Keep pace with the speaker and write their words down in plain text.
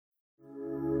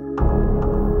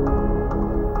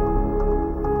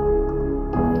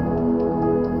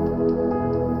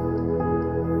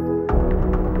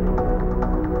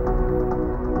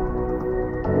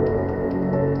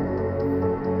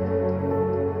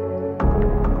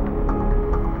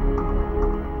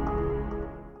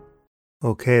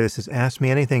Okay, this is Ask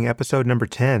Me Anything, episode number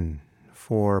 10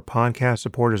 for podcast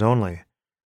supporters only.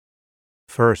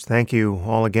 First, thank you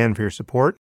all again for your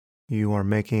support. You are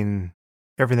making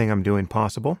everything I'm doing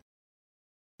possible,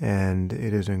 and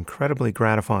it is incredibly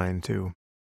gratifying to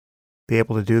be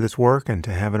able to do this work and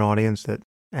to have an audience that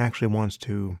actually wants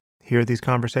to hear these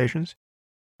conversations.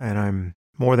 And I'm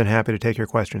more than happy to take your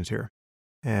questions here.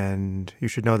 And you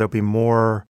should know there'll be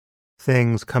more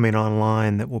things coming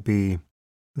online that will be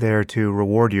there to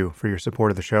reward you for your support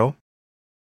of the show.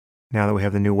 Now that we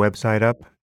have the new website up,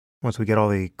 once we get all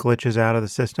the glitches out of the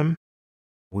system,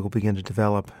 we will begin to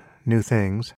develop new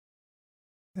things.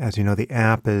 As you know, the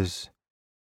app is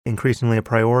increasingly a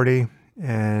priority,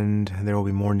 and there will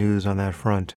be more news on that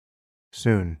front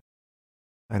soon.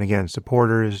 And again,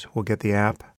 supporters will get the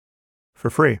app for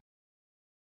free.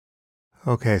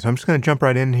 Okay, so I'm just going to jump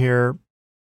right in here.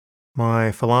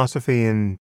 My philosophy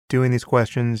in doing these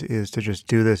questions is to just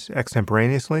do this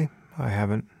extemporaneously. I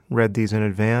haven't read these in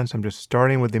advance. I'm just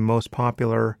starting with the most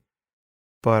popular,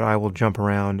 but I will jump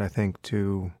around, I think,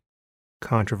 to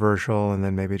controversial and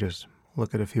then maybe just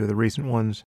look at a few of the recent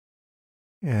ones,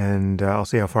 and I'll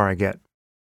see how far I get.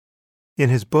 In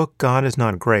his book, God is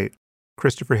Not Great,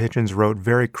 Christopher Hitchens wrote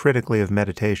very critically of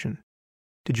meditation.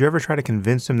 Did you ever try to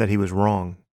convince him that he was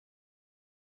wrong?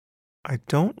 I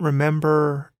don't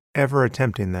remember ever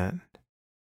attempting that.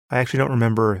 I actually don't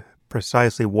remember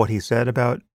precisely what he said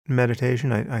about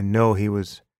meditation. I know he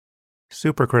was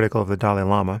super critical of the Dalai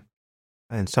Lama,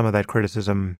 and some of that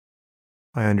criticism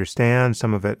I understand,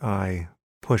 some of it I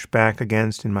push back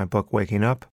against in my book, Waking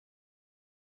Up.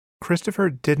 Christopher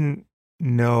didn't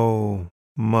know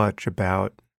much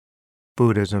about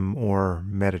Buddhism or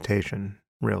meditation,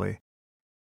 really.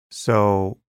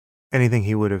 So anything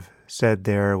he would have said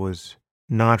there was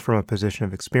not from a position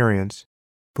of experience.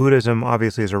 Buddhism,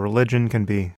 obviously, as a religion, can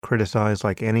be criticized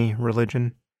like any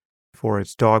religion for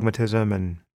its dogmatism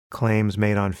and claims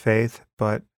made on faith,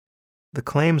 but the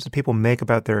claims that people make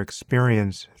about their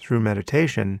experience through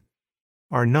meditation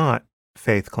are not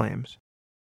faith claims.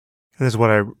 And this is what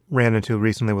I ran into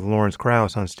recently with Lawrence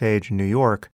Krauss on stage in New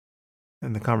York,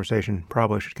 and the conversation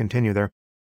probably should continue there.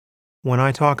 When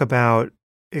I talk about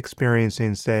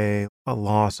experiencing, say, a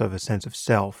loss of a sense of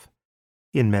self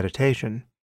in meditation,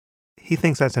 he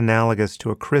thinks that's analogous to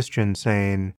a Christian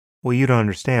saying, well, you don't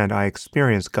understand, I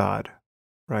experience God,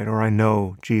 right? Or I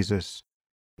know Jesus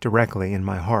directly in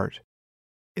my heart.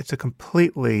 It's a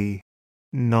completely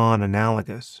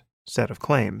non-analogous set of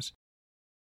claims.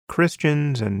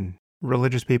 Christians and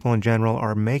religious people in general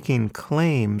are making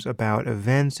claims about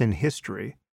events in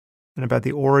history and about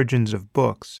the origins of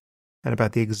books and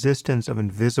about the existence of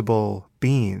invisible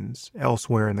beings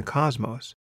elsewhere in the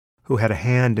cosmos who had a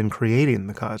hand in creating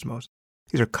the cosmos.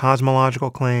 These are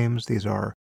cosmological claims. These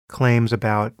are claims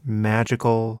about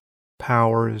magical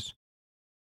powers.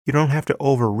 You don't have to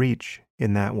overreach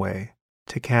in that way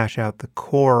to cash out the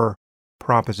core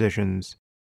propositions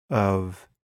of,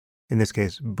 in this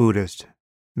case, Buddhist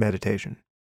meditation.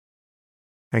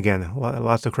 Again,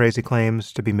 lots of crazy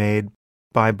claims to be made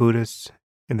by Buddhists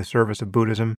in the service of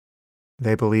Buddhism.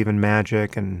 They believe in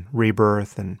magic and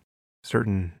rebirth and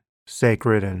certain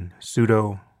sacred and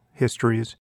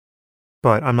pseudo-histories.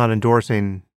 But I'm not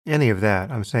endorsing any of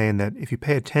that. I'm saying that if you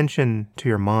pay attention to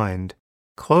your mind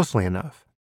closely enough,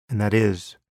 and that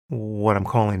is what I'm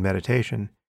calling meditation,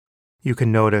 you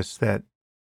can notice that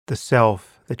the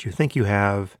self that you think you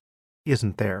have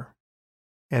isn't there.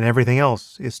 And everything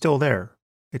else is still there.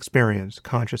 Experience,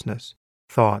 consciousness,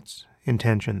 thoughts,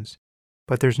 intentions.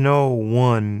 But there's no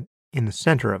one in the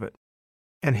center of it.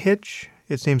 And Hitch,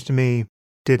 it seems to me,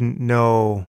 didn't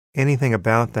know anything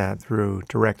about that through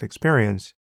direct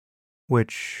experience,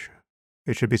 which,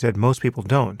 it should be said, most people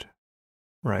don't,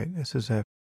 right? This is a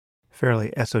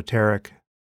fairly esoteric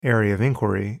area of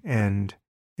inquiry, and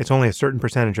it's only a certain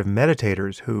percentage of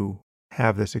meditators who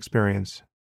have this experience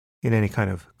in any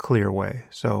kind of clear way.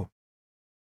 So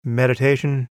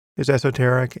meditation is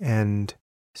esoteric, and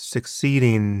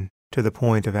succeeding to the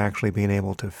point of actually being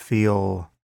able to feel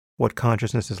what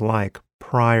consciousness is like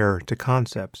prior to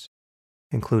concepts,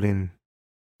 including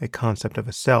a concept of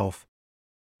a self,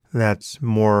 that's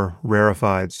more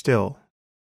rarefied still.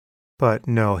 But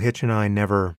no, Hitch and I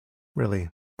never really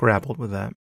grappled with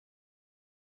that.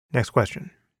 Next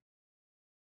question.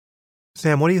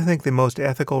 Sam, what do you think the most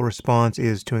ethical response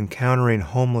is to encountering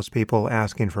homeless people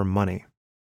asking for money?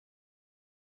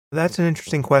 That's an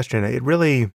interesting question.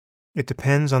 It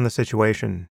depends on the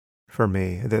situation for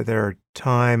me. There are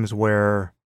times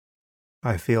where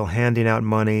I feel handing out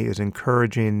money is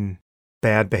encouraging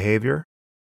bad behavior,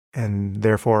 and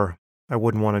therefore I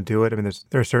wouldn't want to do it. I mean,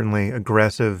 there are certainly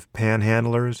aggressive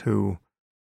panhandlers who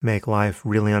make life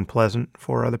really unpleasant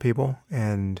for other people.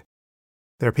 And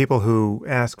there are people who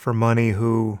ask for money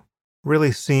who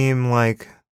really seem like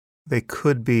they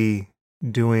could be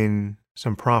doing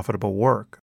some profitable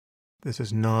work. This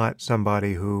is not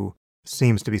somebody who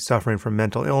seems to be suffering from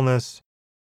mental illness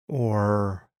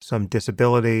or some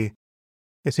disability.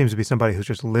 It seems to be somebody who's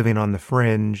just living on the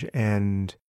fringe,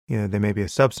 and, they may be a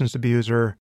substance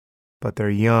abuser, but they're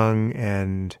young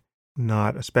and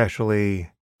not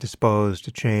especially disposed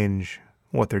to change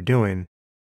what they're doing.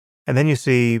 And then you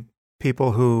see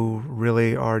people who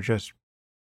really are just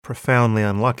profoundly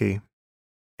unlucky,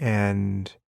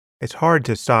 and it's hard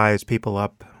to size people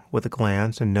up with a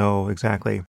glance and know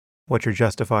exactly what you're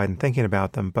justified in thinking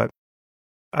about them. But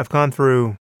I've gone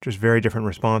through just very different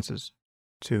responses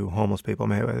to homeless people.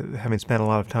 Having spent a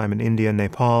lot of time in India and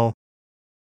Nepal,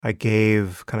 I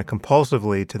gave kind of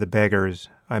compulsively to the beggars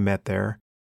I met there,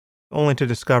 only to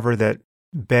discover that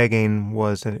begging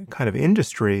was a kind of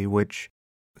industry which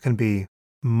can be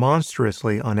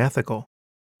monstrously unethical.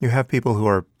 You have people who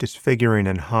are disfiguring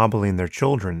and hobbling their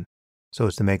children so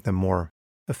as to make them more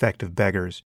effective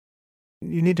beggars.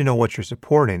 You need to know what you're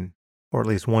supporting, or at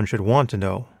least one should want to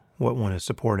know what one is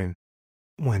supporting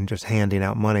when just handing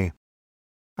out money.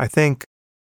 I think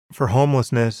for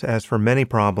homelessness, as for many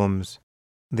problems,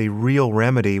 the real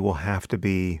remedy will have to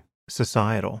be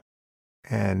societal.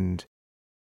 And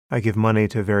I give money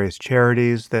to various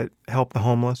charities that help the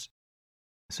homeless.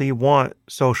 So you want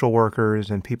social workers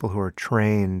and people who are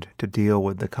trained to deal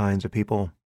with the kinds of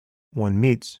people one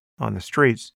meets on the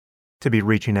streets to be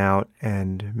reaching out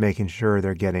and making sure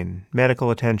they're getting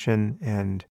medical attention.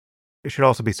 And it should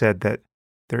also be said that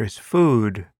there is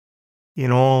food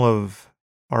in all of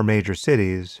our major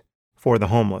cities for the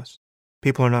homeless.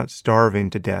 People are not starving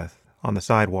to death on the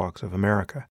sidewalks of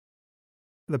America.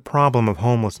 The problem of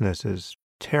homelessness is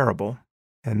terrible,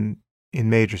 and in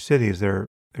major cities there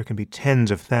can be tens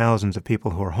of thousands of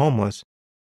people who are homeless.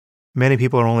 Many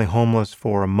people are only homeless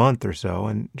for a month or so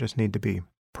and just need to be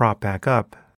propped back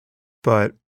up.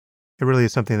 But it really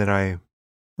is something that I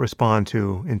respond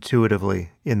to intuitively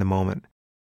in the moment.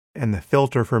 And the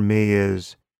filter for me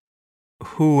is,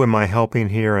 who am I helping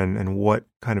here, and what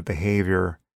kind of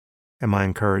behavior am I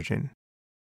encouraging?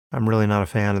 I'm really not a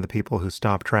fan of the people who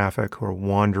stop traffic, who are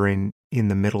wandering in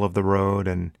the middle of the road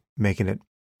and making it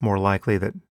more likely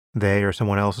that they or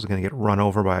someone else is going to get run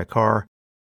over by a car.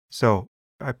 So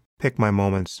I pick my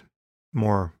moments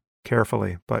more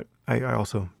carefully, but I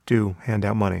also do hand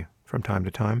out money from time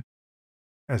to time.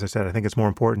 As I said, I think it's more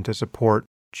important to support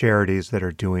charities that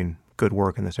are doing good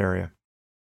work in this area.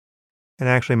 And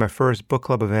actually, my first book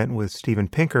club event with Steven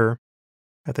Pinker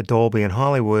at the Dolby in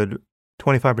Hollywood,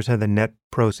 25% of the net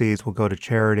proceeds will go to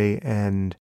charity,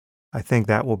 and I think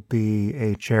that will be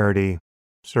a charity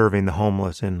serving the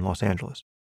homeless in Los Angeles.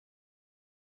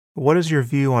 What is your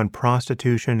view on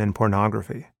prostitution and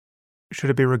pornography? Should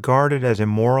it be regarded as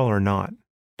immoral or not?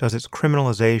 Does its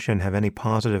criminalization have any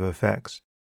positive effects?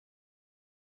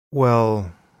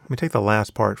 Well, let me take the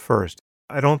last part first.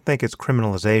 I don't think its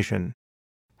criminalization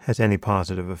has any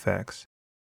positive effects.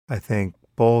 I think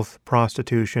both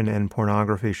prostitution and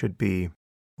pornography should be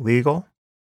legal,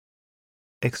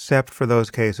 except for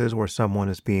those cases where someone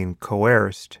is being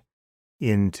coerced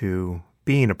into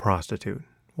being a prostitute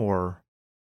or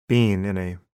being in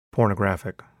a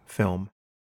pornographic film.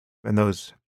 And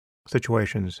those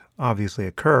situations obviously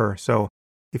occur. So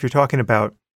if you're talking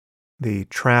about the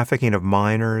trafficking of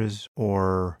minors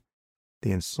or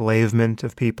the enslavement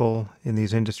of people in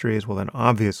these industries, well, then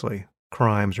obviously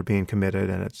crimes are being committed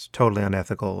and it's totally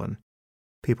unethical and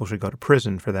people should go to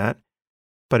prison for that.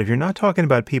 But if you're not talking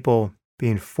about people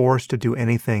being forced to do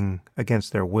anything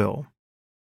against their will,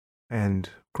 and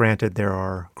granted there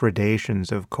are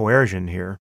gradations of coercion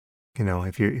here,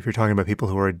 if you're talking about people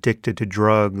who are addicted to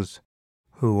drugs,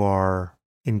 who are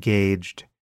engaged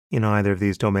in either of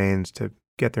these domains to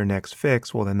get their next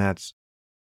fix, well, then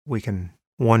we can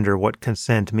wonder what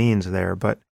consent means there.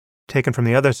 But taken from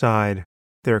the other side,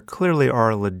 there clearly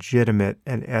are legitimate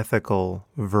and ethical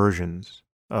versions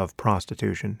of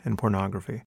prostitution and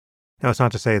pornography. Now, it's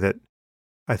not to say that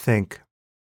I think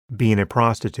being a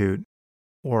prostitute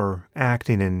or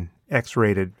acting in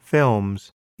X-rated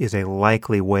films is a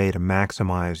likely way to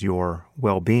maximize your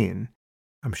well-being.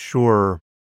 I'm sure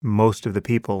most of the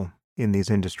people in these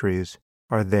industries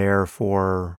are there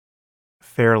for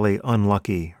fairly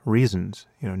unlucky reasons,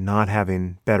 not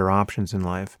having better options in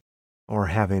life or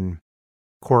having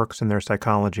quirks in their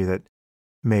psychology that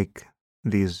make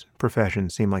these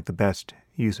professions seem like the best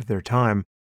use of their time.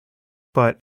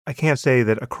 But I can't say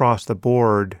that across the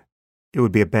board it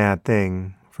would be a bad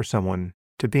thing for someone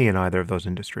to be in either of those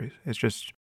industries. It's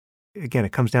just, again,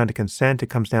 it comes down to consent. It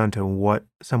comes down to what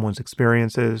someone's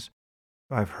experience is.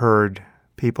 I've heard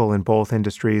people in both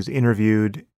industries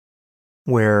interviewed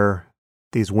where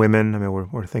these women, I mean,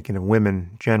 we're thinking of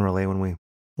women generally when we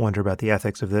wonder about the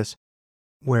ethics of this,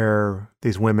 where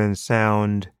these women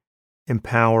sound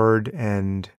empowered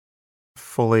and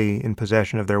fully in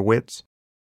possession of their wits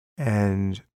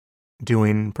and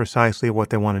doing precisely what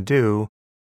they want to do,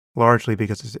 largely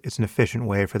because it's an efficient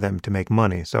way for them to make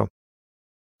money. So,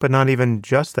 but not even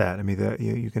just that. I mean,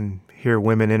 you can hear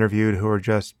women interviewed who are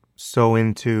just so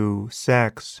into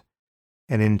sex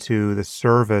and into the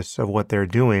service of what they're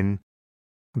doing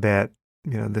that,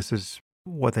 this is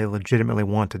what they legitimately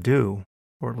want to do,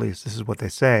 or at least this is what they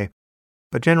say.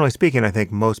 But generally speaking, I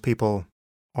think most people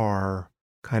are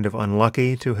kind of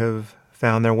unlucky to have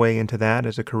found their way into that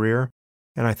as a career.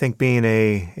 And I think being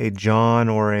a John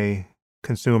or a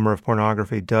consumer of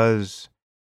pornography does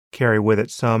carry with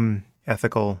it some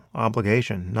ethical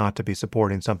obligation not to be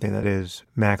supporting something that is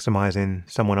maximizing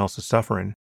someone else's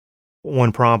suffering.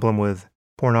 One problem with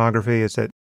pornography is that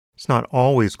it's not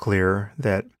always clear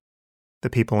that the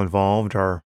people involved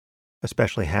are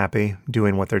especially happy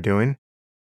doing what they're doing.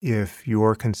 If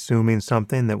you're consuming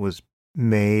something that was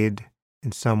made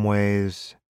in some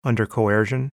ways under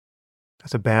coercion,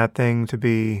 that's a bad thing to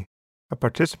be a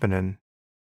participant in,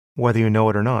 whether you know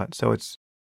it or not. So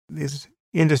these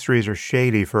industries are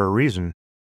shady for a reason.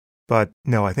 But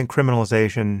no, I think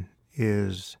criminalization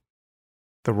is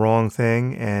the wrong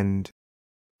thing and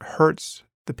hurts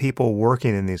the people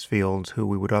working in these fields who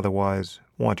we would otherwise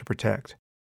want to protect.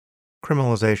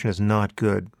 Criminalization is not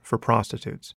good for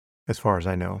prostitutes, as far as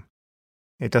I know.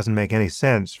 It doesn't make any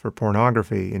sense for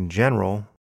pornography in general,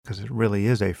 because it really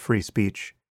is a free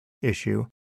speech issue.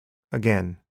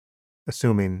 Again,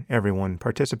 assuming everyone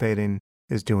participating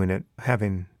is doing it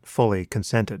having fully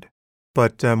consented.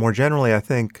 But more generally, I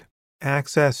think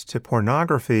access to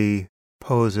pornography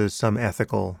poses some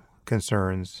ethical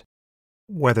concerns.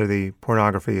 Whether the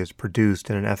pornography is produced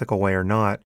in an ethical way or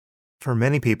not, for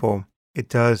many people, it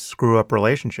does screw up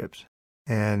relationships.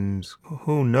 And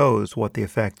who knows what the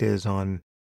effect is on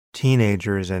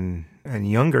teenagers and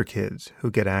younger kids who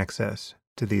get access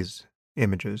to these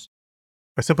images.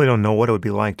 I simply don't know what it would be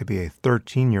like to be a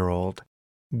 13-year-old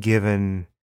given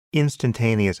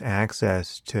instantaneous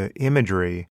access to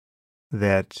imagery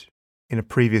that in a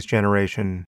previous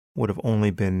generation would have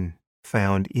only been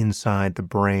found inside the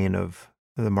brain of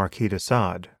the Marquis de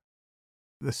Sade.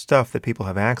 The stuff that people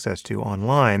have access to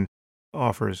online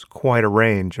offers quite a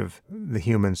range of the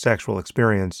human sexual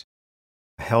experience,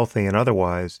 healthy and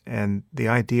otherwise, and the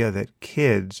idea that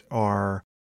kids are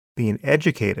being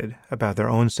educated about their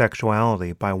own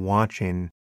sexuality by watching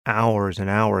hours and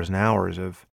hours and hours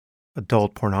of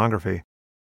adult pornography,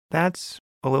 that's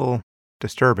a little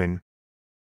disturbing.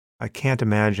 I can't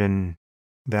imagine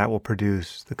that will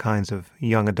produce the kinds of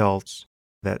young adults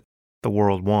that the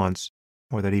world wants,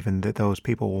 or that even that those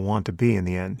people will want to be in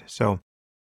the end. So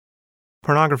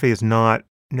pornography is not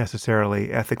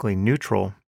necessarily ethically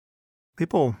neutral.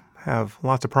 People have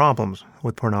lots of problems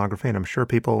with pornography, and I'm sure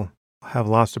people have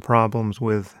lots of problems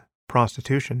with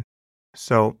prostitution.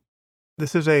 So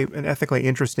this is an ethically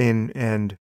interesting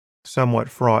and somewhat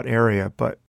fraught area,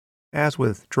 but as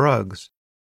with drugs,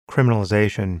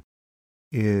 criminalization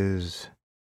is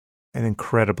an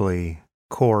incredibly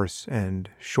coarse and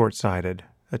short-sighted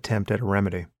attempt at a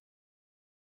remedy.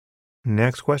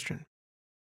 Next question.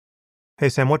 Hey,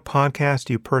 Sam, what podcast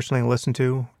do you personally listen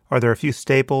to? Are there a few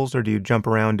staples, or do you jump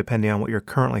around depending on what you're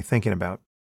currently thinking about?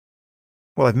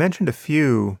 Well, I've mentioned a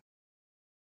few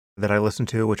that I listen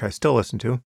to, which I still listen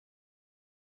to.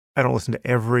 I don't listen to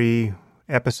every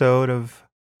episode of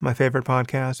my favorite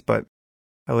podcast, but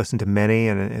I listen to many,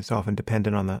 and it's often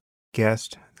dependent on the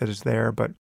guest that is there.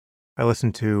 But I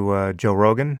listen to Joe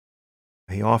Rogan.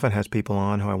 He often has people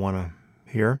on who I want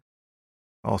to hear.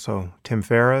 Also, Tim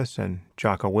Ferriss and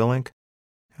Jocko Willink.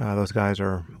 Those guys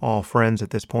are all friends at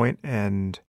this point,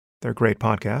 and they're great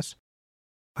podcasts.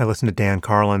 I listen to Dan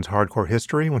Carlin's Hardcore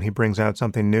History when he brings out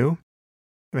something new.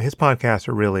 I mean, his podcasts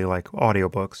are really like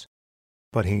audiobooks,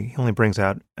 but he only brings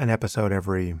out an episode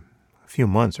every few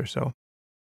months or so.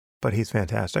 But he's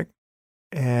fantastic.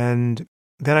 And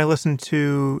then I listen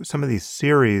to some of these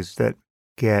series that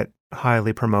get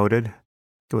highly promoted.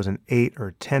 There was an 8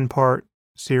 or 10-part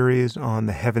series on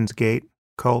the Heaven's Gate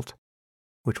cult,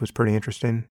 which was pretty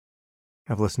interesting.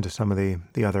 I've listened to some of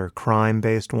the other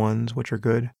crime-based ones, which are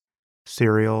good.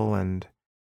 Serial and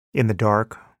In the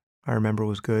Dark, I remember,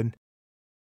 was good.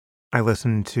 I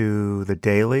listened to The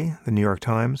Daily, the New York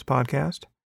Times podcast.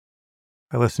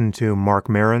 I listen to Mark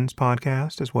Maron's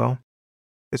podcast as well.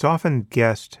 It's often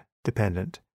guest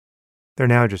dependent. There are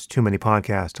now just too many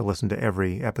podcasts to listen to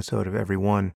every episode of every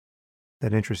one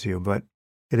that interests you, but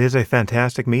it is a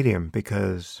fantastic medium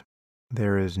because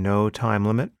there is no time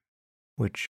limit,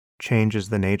 which changes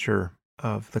the nature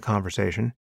of the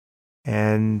conversation.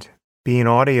 And being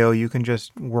audio, you can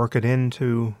just work it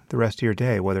into the rest of your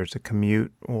day, whether it's a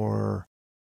commute or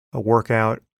a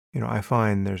workout. I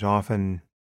find there's often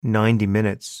 90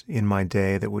 minutes in my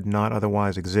day that would not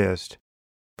otherwise exist,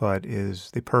 but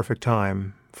is the perfect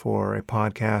time for a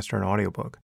podcast or an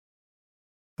audiobook.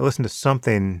 I listen to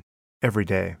something every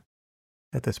day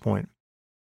at this point.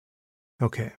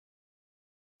 Okay.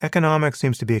 Economics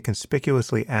seems to be a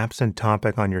conspicuously absent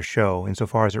topic on your show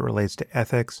insofar as it relates to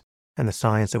ethics and the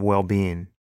science of well-being.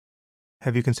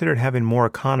 Have you considered having more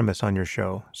economists on your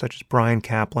show, such as Brian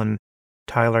Kaplan,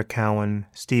 Tyler Cowen,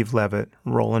 Steve Levitt,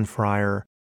 Roland Fryer,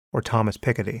 or Thomas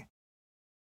Piketty?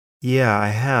 Yeah, I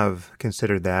have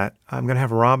considered that. I'm going to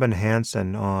have Robin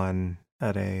Hansen on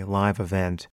at a live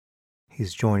event.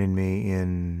 He's joining me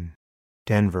in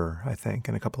Denver, I think,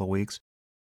 in a couple of weeks.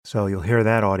 So you'll hear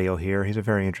that audio here. He's a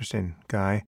very interesting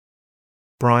guy.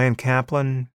 Brian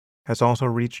Kaplan has also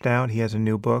reached out. He has a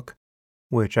new book,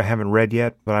 which I haven't read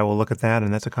yet, but I will look at that,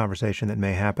 and that's a conversation that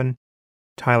may happen.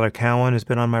 Tyler Cowen has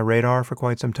been on my radar for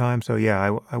quite some time, so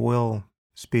yeah, I will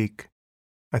speak.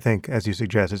 I think, as you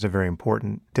suggest, it's a very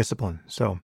important discipline,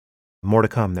 so more to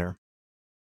come there.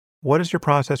 What is your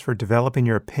process for developing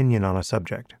your opinion on a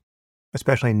subject,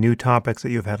 especially new topics that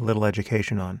you've had little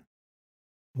education on?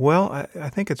 Well, I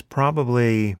think it's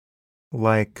probably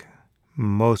like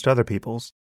most other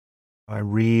people's. I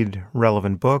read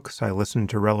relevant books, I listen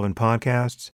to relevant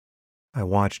podcasts, I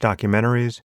watch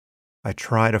documentaries, I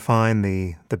try to find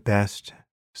the best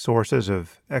sources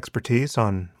of expertise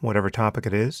on whatever topic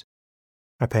it is.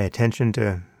 I pay attention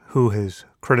to who has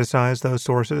criticized those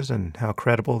sources and how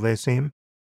credible they seem.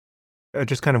 I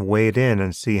just kind of wade in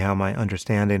and see how my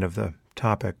understanding of the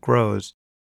topic grows.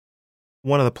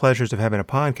 One of the pleasures of having a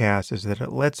podcast is that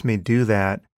it lets me do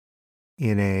that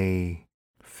in a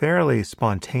fairly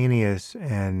spontaneous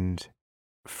and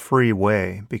free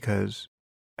way, because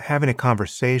having a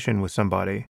conversation with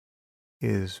somebody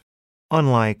is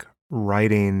unlike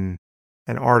writing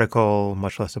an article,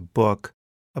 much less a book,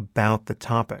 about the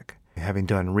topic, having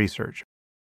done research.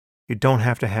 You don't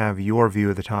have to have your view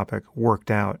of the topic worked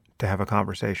out to have a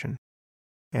conversation.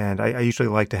 And I usually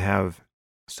like to have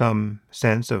some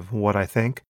sense of what I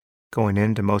think going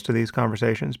into most of these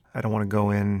conversations. I don't want to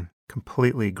go in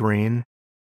completely green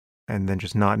and then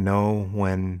just not know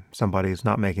when somebody's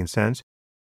not making sense.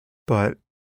 But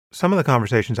some of the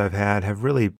conversations I've had have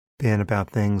really been about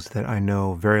things that I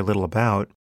know very little about,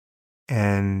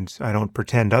 and I don't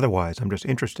pretend otherwise. I'm just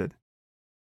interested.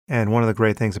 And one of the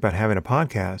great things about having a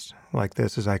podcast like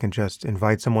this is I can just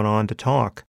invite someone on to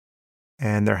talk,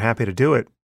 and they're happy to do it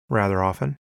rather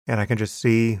often, and I can just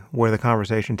see where the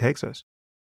conversation takes us.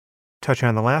 Touching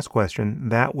on the last question,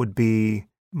 that would be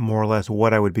more or less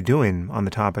what I would be doing on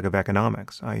the topic of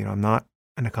economics. I'm not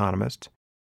an economist,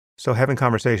 so having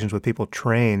conversations with people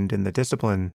trained in the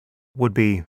discipline would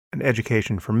be an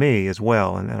education for me as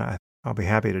well, and I'll be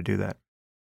happy to do that.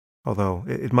 Although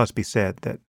it must be said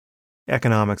that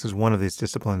economics is one of these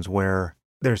disciplines where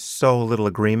there's so little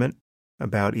agreement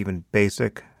about even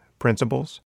basic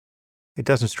principles. It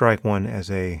doesn't strike one as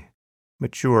a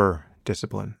mature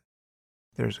discipline.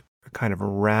 There's a kind of a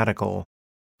radical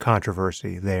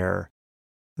controversy there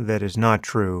that is not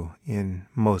true in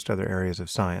most other areas of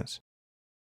science.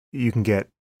 You can get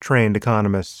trained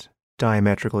economists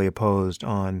diametrically opposed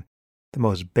on the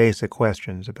most basic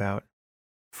questions about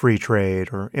free trade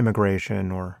or immigration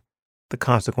or the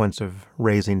consequence of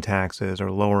raising taxes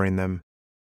or lowering them.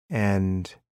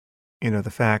 And, the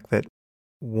fact that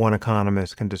one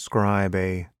economist can describe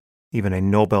even a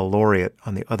Nobel laureate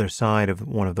on the other side of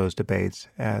one of those debates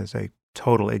as a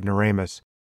total ignoramus,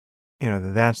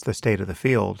 that's the state of the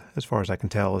field, as far as I can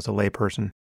tell, as a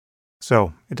layperson.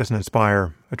 So it doesn't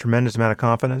inspire a tremendous amount of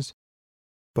confidence,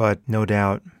 but no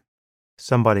doubt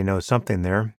somebody knows something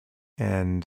there,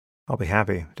 and I'll be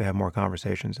happy to have more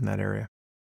conversations in that area.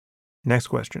 Next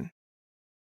question.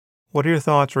 What are your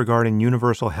thoughts regarding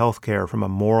universal health care from a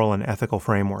moral and ethical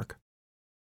framework?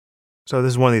 So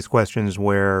this is one of these questions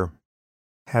where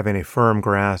having a firm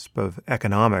grasp of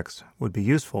economics would be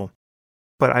useful,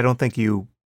 but I don't think you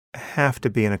have to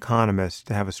be an economist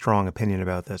to have a strong opinion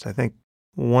about this. I think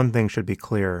one thing should be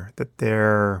clear, that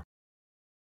there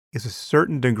is a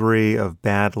certain degree of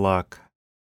bad luck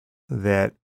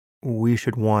that we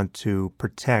should want to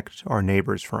protect our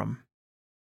neighbors from.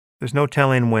 There's no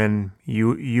telling when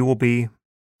you will be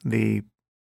the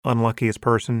unluckiest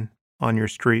person on your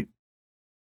street.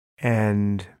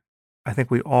 And I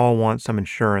think we all want some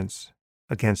insurance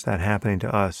against that happening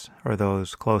to us or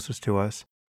those closest to us,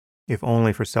 if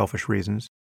only for selfish reasons.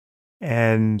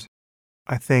 And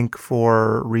I think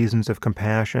for reasons of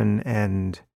compassion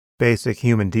and basic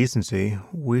human decency,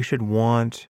 we should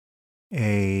want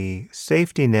a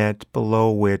safety net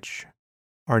below which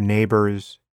our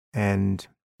neighbors and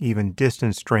even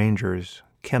distant strangers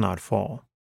cannot fall.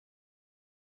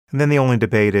 And then the only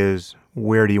debate is,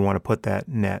 where do you want to put that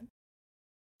net?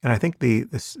 And I think the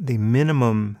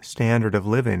minimum standard of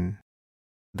living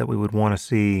that we would want to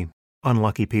see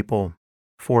unlucky people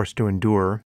forced to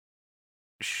endure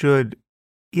should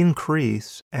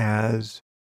increase as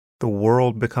the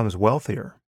world becomes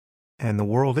wealthier. And the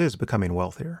world is becoming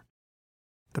wealthier.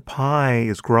 The pie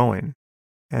is growing,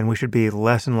 and we should be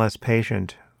less and less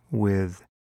patient with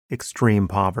extreme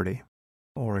poverty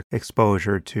or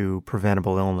exposure to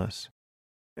preventable illness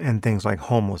and things like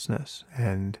homelessness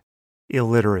and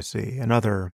illiteracy and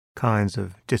other kinds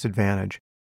of disadvantage.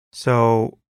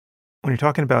 So when you're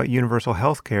talking about universal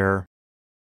health care,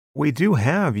 we do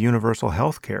have universal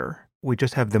health care. We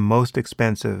just have the most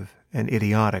expensive and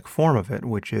idiotic form of it,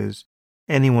 which is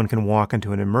anyone can walk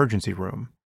into an emergency room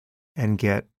and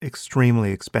get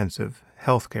extremely expensive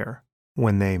health care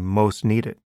when they most need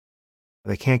it.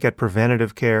 They can't get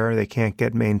preventative care, they can't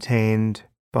get maintained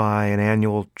by an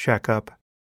annual checkup,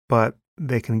 but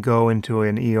they can go into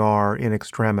an ER in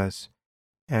extremis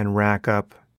and rack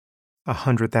up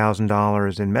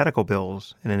 $100,000 in medical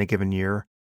bills in a given year,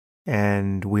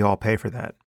 and we all pay for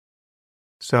that.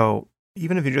 So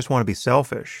even if you just want to be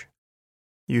selfish,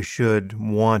 you should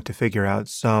want to figure out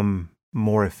some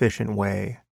more efficient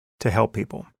way to help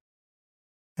people.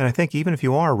 And I think even if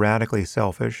you are radically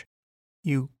selfish,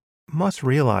 you must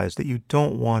realize that you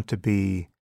don't want to be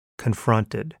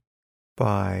confronted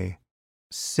by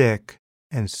sick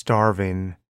and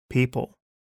starving people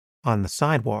on the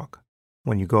sidewalk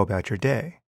when you go about your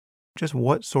day. Just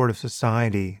what sort of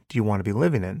society do you want to be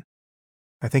living in?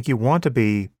 I think you want to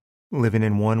be living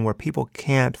in one where people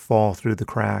can't fall through the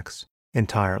cracks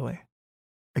entirely.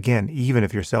 Again, even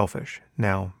if you're selfish.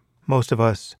 Now, most of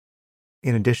us,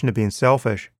 in addition to being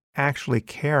selfish, actually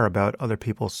care about other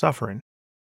people's suffering.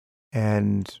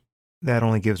 And that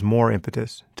only gives more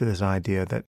impetus to this idea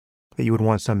that you would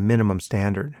want some minimum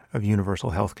standard of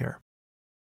universal health care.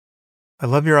 I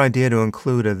love your idea to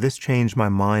include a "This Changed My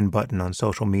Mind" button on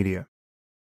social media.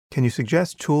 Can you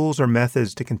suggest tools or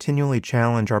methods to continually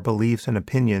challenge our beliefs and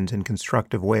opinions in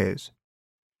constructive ways?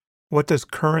 What does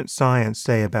current science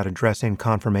say about addressing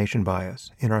confirmation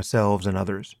bias in ourselves and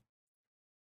others?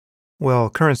 Well,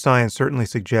 current science certainly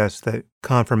suggests that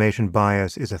confirmation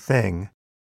bias is a thing,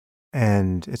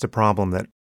 and it's a problem that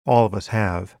all of us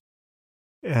have.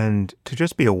 And to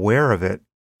just be aware of it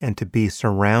and to be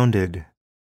surrounded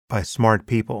by smart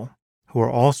people who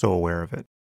are also aware of it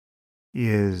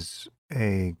is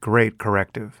a great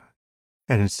corrective.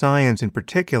 And in science in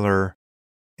particular,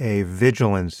 a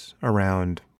vigilance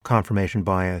around confirmation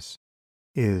bias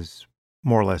is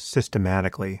more or less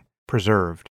systematically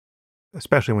preserved,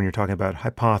 especially when you're talking about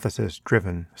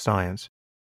hypothesis-driven science.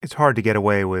 It's hard to get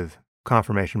away with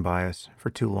confirmation bias for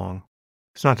too long.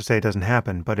 It's not to say it doesn't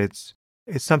happen, but it's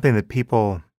something that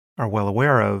people are well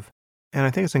aware of, and I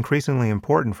think it's increasingly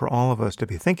important for all of us to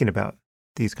be thinking about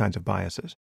these kinds of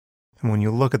biases. And when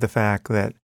you look at the fact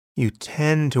that you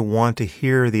tend to want to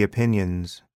hear the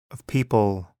opinions of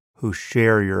people who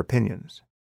share your opinions,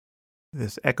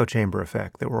 this echo chamber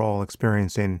effect that we're all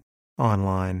experiencing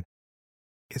online,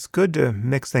 it's good to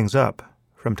mix things up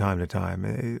from time to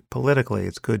time. Politically,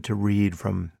 it's good to read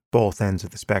from both ends of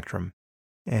the spectrum.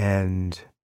 And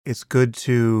it's good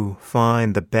to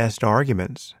find the best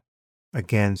arguments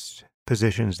against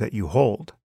positions that you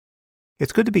hold.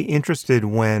 It's good to be interested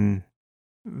when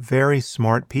very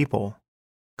smart people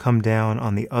come down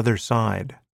on the other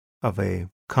side of a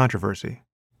controversy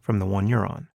from the one you're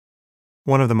on.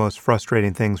 One of the most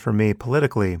frustrating things for me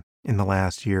politically in the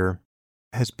last year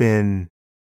has been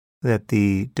that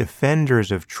the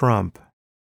defenders of Trump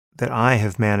that I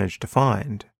have managed to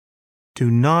find do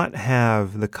not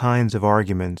have the kinds of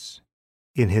arguments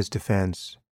in his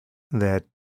defense that,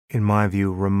 in my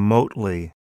view,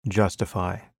 remotely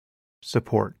justify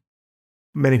support.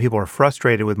 Many people are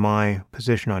frustrated with my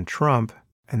position on Trump,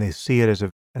 and they see it as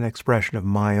an expression of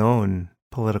my own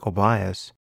political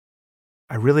bias.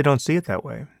 I really don't see it that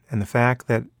way. And the fact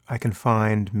that I can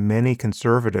find many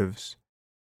conservatives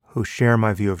who share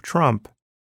my view of Trump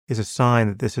is a sign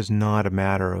that this is not a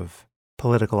matter of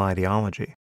political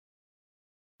ideology.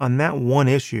 On that one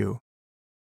issue,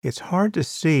 it's hard to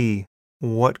see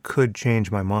what could change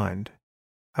my mind.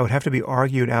 I would have to be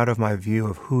argued out of my view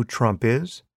of who Trump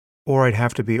is, or I'd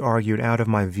have to be argued out of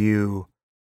my view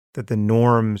that the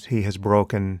norms he has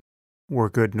broken were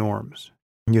good norms.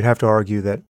 You'd have to argue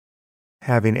that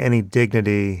having any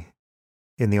dignity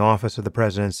in the office of the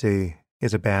presidency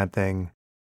is a bad thing.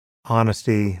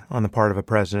 Honesty on the part of a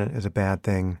president is a bad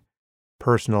thing.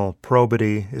 Personal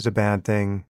probity is a bad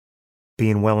thing.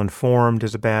 Being well-informed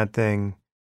is a bad thing.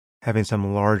 Having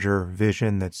some larger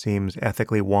vision that seems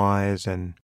ethically wise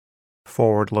and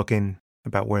forward-looking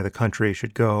about where the country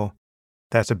should go,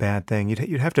 that's a bad thing.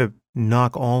 You'd have to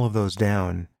knock all of those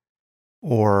down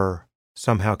or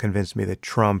somehow convince me that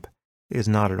Trump is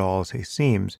not at all as he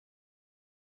seems.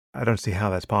 I don't see how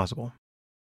that's possible.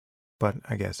 But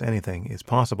I guess anything is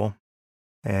possible.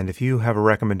 And if you have a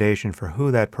recommendation for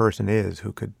who that person is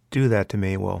who could do that to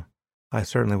me, well, I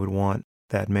certainly would want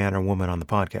that man or woman on the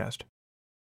podcast.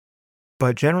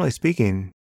 But generally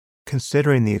speaking,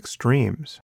 considering the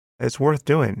extremes, it's worth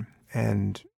doing.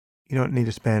 And you don't need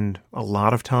to spend a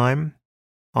lot of time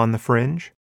on the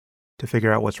fringe to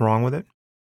figure out what's wrong with it.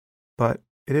 But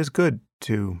it is good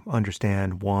to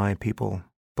understand why people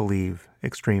believe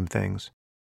extreme things,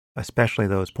 especially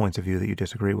those points of view that you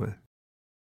disagree with.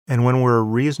 And when we're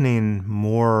reasoning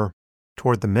more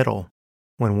toward the middle,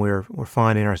 when we're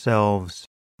finding ourselves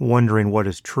wondering what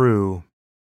is true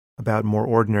about more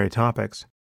ordinary topics,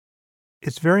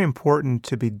 it's very important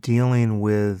to be dealing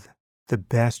with the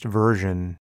best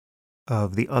version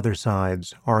of the other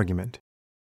side's argument.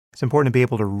 It's important to be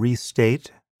able to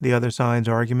restate the other side's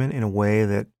argument in a way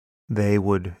that they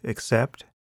would accept,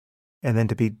 and then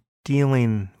to be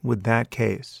dealing with that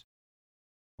case,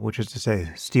 which is to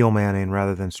say steel manning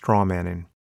rather than straw manning,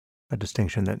 a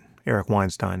distinction that Eric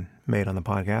Weinstein made on the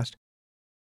podcast.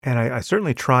 And I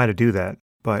certainly try to do that,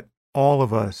 but all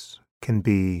of us can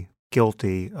be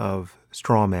guilty of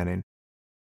straw manning.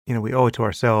 We owe it to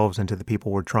ourselves and to the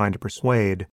people we're trying to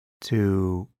persuade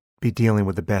to be dealing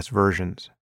with the best versions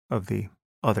of the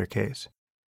other case.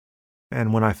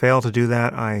 And when I fail to do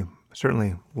that, I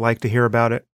certainly like to hear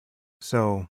about it,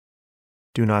 so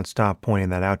do not stop pointing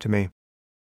that out to me.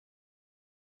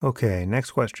 Okay,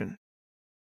 next question.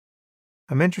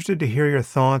 I'm interested to hear your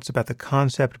thoughts about the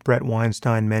concept Brett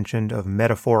Weinstein mentioned of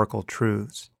metaphorical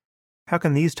truths. How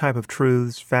can these type of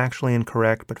truths, factually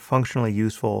incorrect but functionally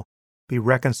useful, be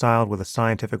reconciled with a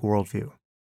scientific worldview?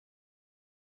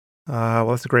 Well,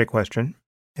 that's a great question.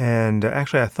 And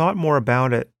actually, I thought more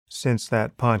about it since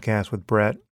that podcast with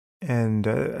Brett. And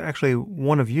actually,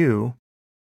 one of you,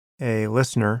 a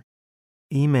listener,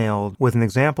 emailed with an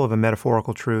example of a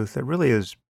metaphorical truth that really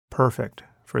is perfect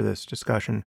for this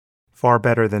discussion. Far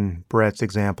better than Brett's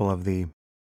example of the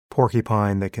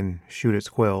porcupine that can shoot its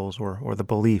quills, or the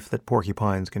belief that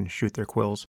porcupines can shoot their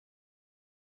quills.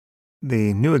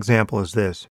 The new example is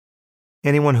this.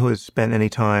 Anyone who has spent any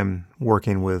time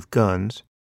working with guns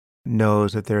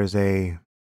knows that there is a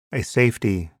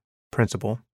safety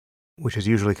principle, which is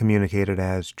usually communicated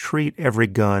as treat every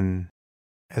gun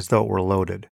as though it were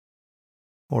loaded,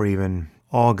 or even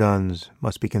all guns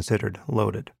must be considered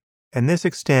loaded. And this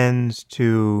extends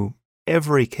to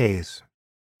every case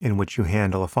in which you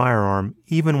handle a firearm,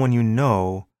 even when you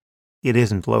know it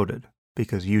isn't loaded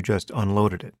because you just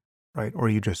unloaded it, right? Or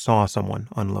you just saw someone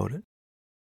unload it.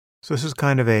 So this is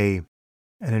kind of an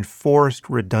enforced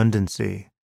redundancy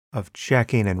of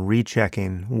checking and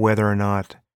rechecking whether or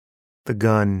not the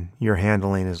gun you're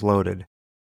handling is loaded.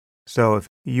 So if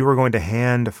you were going to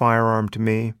hand a firearm to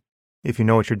me, if you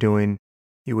know what you're doing,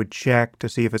 you would check to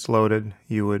see if it's loaded.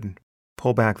 You would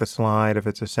pull back the slide if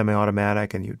it's a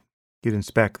semi-automatic, and you'd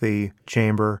inspect the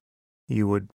chamber. You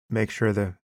would make sure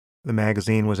the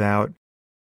magazine was out.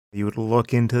 You would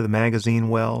look into the magazine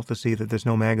well to see that there's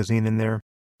no magazine in there,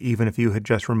 even if you had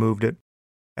just removed it.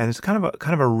 And it's kind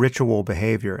of a ritual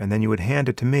behavior. And then you would hand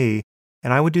it to me,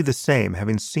 and I would do the same.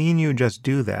 Having seen you just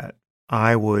do that,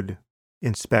 I would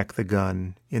inspect the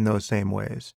gun in those same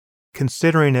ways,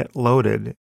 considering it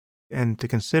loaded. And to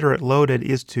consider it loaded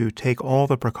is to take all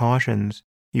the precautions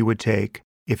you would take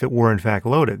if it were in fact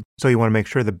loaded. So you want to make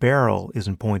sure the barrel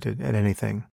isn't pointed at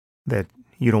anything that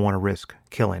you don't want to risk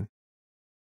killing.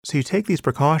 So you take these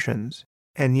precautions,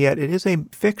 and yet it is a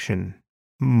fiction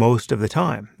most of the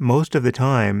time. Most of the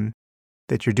time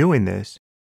that you're doing this,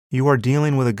 you are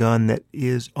dealing with a gun that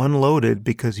is unloaded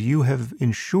because you have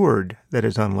ensured that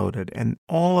it's unloaded, and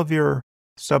all of your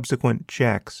subsequent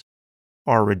checks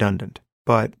are redundant.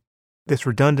 But this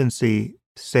redundancy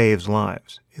saves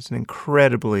lives. It's an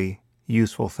incredibly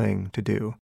useful thing to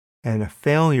do. And a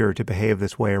failure to behave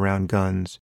this way around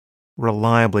guns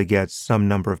reliably gets some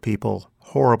number of people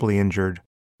horribly injured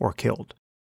or killed.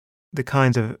 the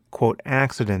kinds of, quote,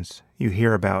 accidents you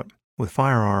hear about with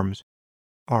firearms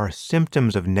are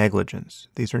symptoms of negligence.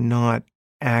 These are not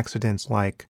accidents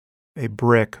like a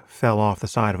brick fell off the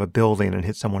side of a building and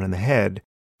hit someone in the head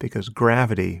because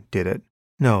gravity did it.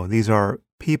 No, these are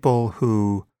people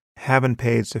who haven't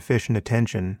paid sufficient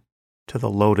attention to the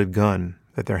loaded gun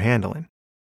that they're handling.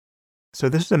 So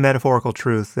this is a metaphorical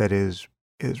truth that is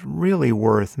really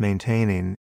worth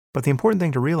maintaining. But the important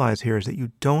thing to realize here is that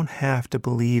you don't have to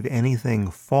believe anything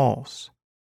false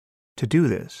to do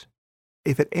this.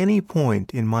 If at any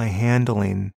point in my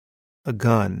handling a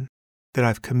gun that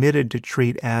I've committed to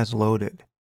treat as loaded,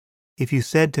 if you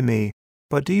said to me,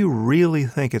 but do you really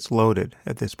think it's loaded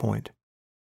at this point?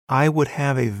 I would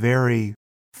have a very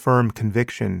firm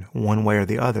conviction one way or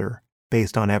the other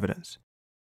based on evidence.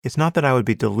 It's not that I would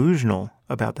be delusional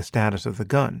about the status of the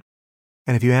gun.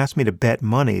 And if you asked me to bet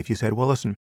money, if you said, well,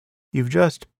 listen, you've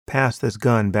just passed this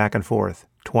gun back and forth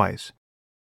twice.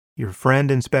 Your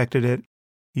friend inspected it,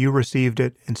 you received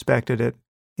it, inspected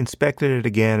it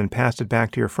again, and passed it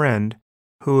back to your friend,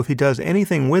 who, if he does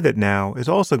anything with it now, is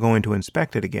also going to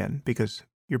inspect it again, because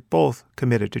you're both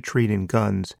committed to treating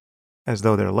guns as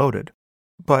though they're loaded.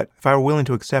 But if I were willing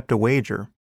to accept a wager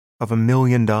of $1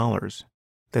 million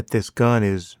that this gun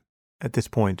is, at this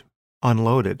point,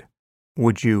 unloaded,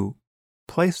 would you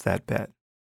place that bet?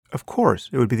 Of course,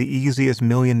 it would be the easiest $1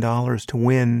 million to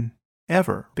win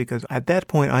ever, because at that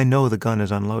point I know the gun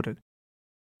is unloaded.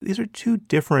 These are two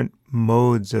different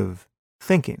modes of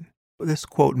thinking. This,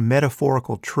 quote,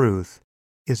 metaphorical truth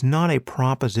is not a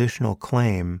propositional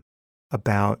claim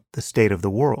about the state of the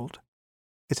world.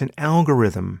 It's an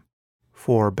algorithm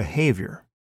for behavior.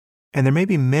 And there may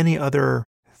be many other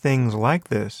things like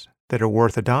this that are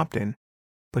worth adopting,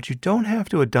 but you don't have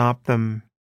to adopt them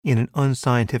in an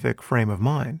unscientific frame of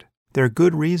mind. There are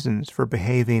good reasons for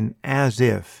behaving as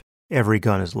if every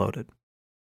gun is loaded.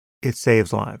 It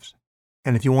saves lives.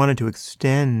 And if you wanted to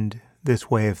extend this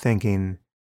way of thinking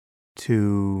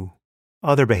to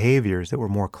other behaviors that were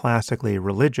more classically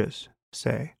religious,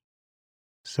 say,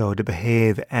 so to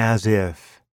behave as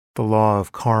if the law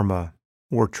of karma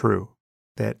were true,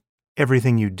 that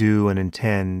everything you do and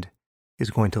intend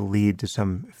is going to lead to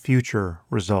some future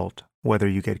result, whether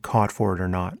you get caught for it or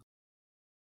not.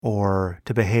 Or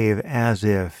to behave as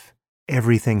if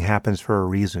everything happens for a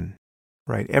reason,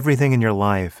 right? Everything in your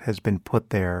life has been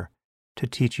put there to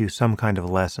teach you some kind of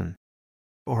lesson,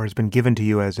 or has been given to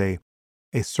you as a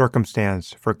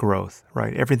circumstance for growth,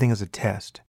 right? Everything is a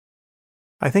test.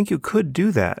 I think you could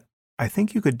do that. I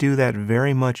think you could do that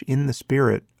very much in the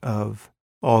spirit of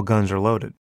all guns are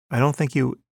loaded. I don't think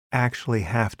you actually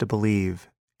have to believe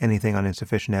anything on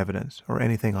insufficient evidence or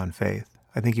anything on faith.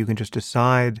 I think you can just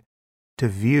decide to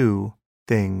view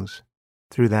things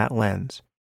through that lens.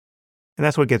 And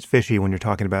that's what gets fishy when you're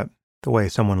talking about the way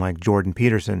someone like Jordan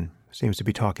Peterson seems to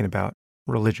be talking about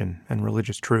religion and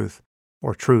religious truth,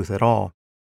 or truth at all.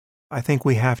 I think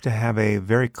we have to have a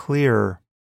very clear,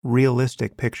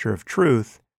 realistic picture of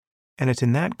truth, and it's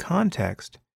in that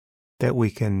context that we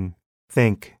can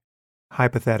think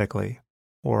hypothetically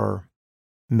or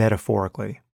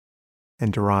metaphorically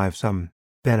and derive some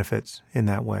benefits in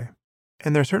that way.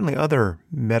 And there are certainly other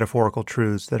metaphorical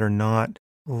truths that are not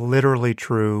literally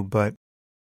true, but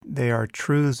they are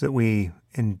truths that we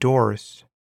endorse,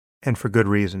 and for good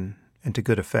reason and to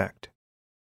good effect.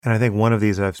 And I think one of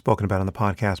these I've spoken about on the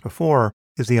podcast before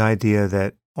is the idea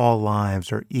that all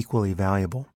lives are equally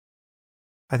valuable.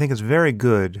 I think it's very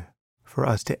good for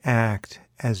us to act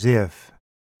as if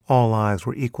all lives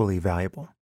were equally valuable.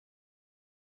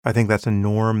 I think that's a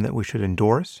norm that we should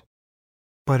endorse,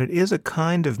 but it is a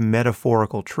kind of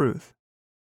metaphorical truth.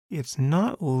 It's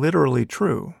not literally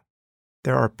true.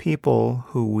 There are people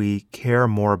who we care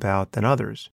more about than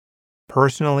others.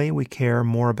 Personally, we care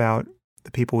more about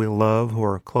the people we love who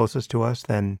are closest to us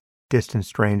than distant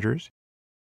strangers.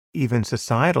 Even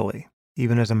societally,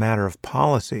 even as a matter of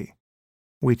policy,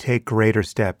 we take greater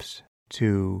steps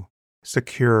to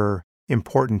secure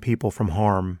important people from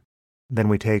harm than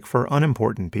we take for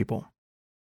unimportant people.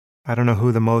 I don't know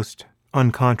who the most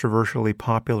uncontroversially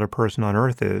popular person on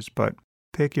earth is, but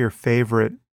pick your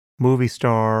favorite movie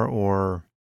star or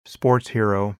sports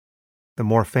hero, the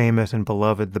more famous and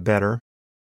beloved, the better,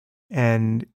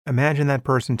 and imagine that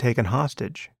person taken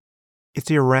hostage. It's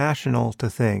irrational to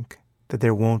think that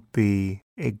there won't be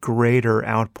a greater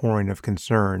outpouring of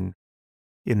concern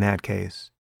in that case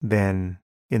than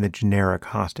in the generic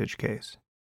hostage case.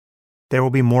 There will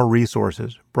be more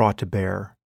resources brought to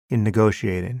bear in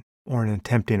negotiating or in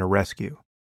attempting a rescue.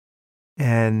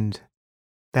 And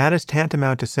that is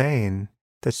tantamount to saying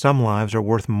that some lives are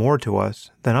worth more to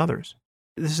us than others.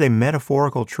 This is a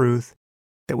metaphorical truth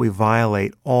that we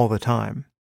violate all the time,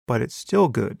 but it's still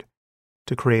good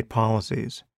to create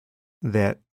policies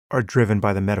that are driven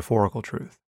by the metaphorical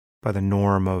truth, by the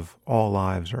norm of all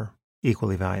lives are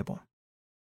equally valuable.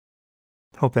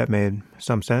 Hope that made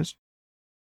some sense.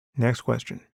 Next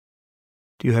question.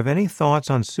 Do you have any thoughts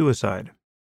on suicide?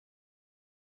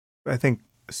 I think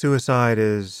suicide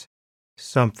is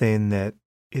something that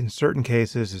in certain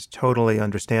cases is totally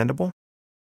understandable.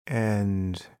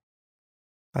 And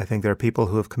I think there are people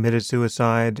who have committed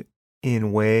suicide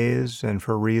in ways and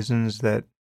for reasons that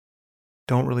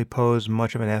don't really pose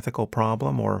much of an ethical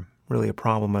problem or really a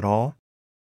problem at all.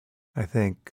 I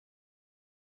think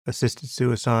assisted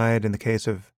suicide in the case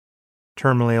of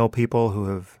terminally ill people who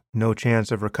have no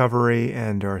chance of recovery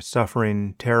and are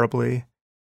suffering terribly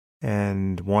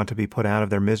and want to be put out of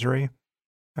their misery,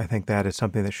 I think that is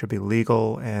something that should be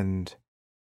legal, and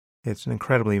it's an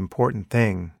incredibly important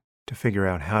thing to figure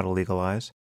out how to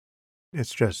legalize.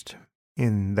 It's just,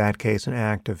 in that case, an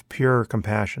act of pure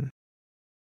compassion.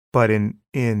 But in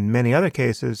many other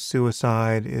cases,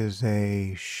 suicide is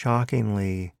a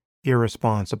shockingly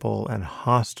irresponsible and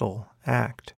hostile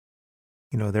act.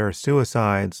 There are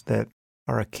suicides that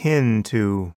are akin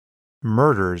to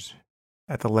murders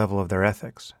at the level of their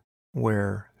ethics,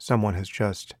 where someone has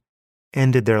just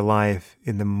ended their life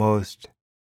in the most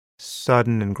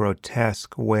sudden and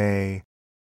grotesque way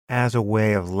as a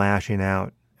way of lashing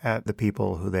out at the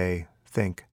people who they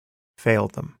think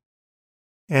failed them.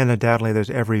 And undoubtedly there's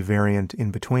every variant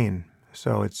in between.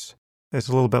 So it's a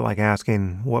little bit like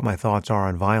asking what my thoughts are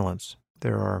on violence.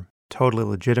 There are totally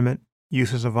legitimate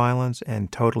uses of violence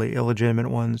and totally illegitimate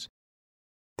ones.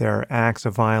 There are acts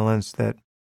of violence that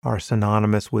are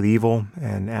synonymous with evil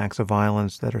and acts of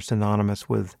violence that are synonymous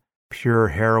with pure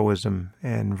heroism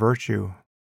and virtue.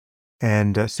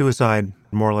 And suicide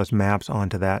more or less maps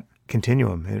onto that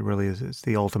continuum. It really is. It's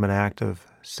the ultimate act of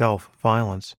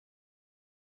self-violence.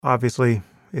 Obviously,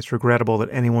 it's regrettable that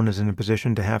anyone is in a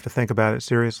position to have to think about it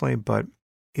seriously, but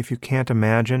if you can't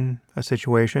imagine a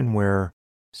situation where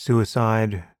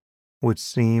suicide would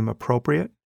seem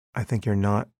appropriate, I think you're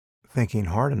not thinking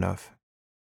hard enough.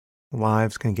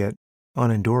 Lives can get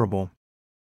unendurable,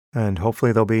 and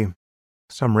hopefully there'll be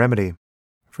some remedy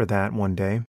for that one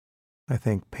day. I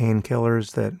think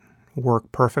painkillers that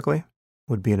work perfectly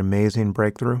would be an amazing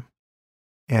breakthrough.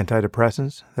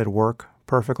 Antidepressants that work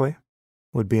perfectly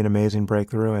would be an amazing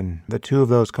breakthrough, and the two of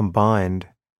those combined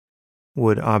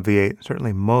would obviate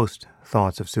certainly most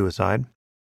thoughts of suicide,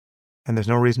 and there's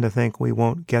no reason to think we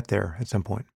won't get there at some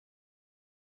point.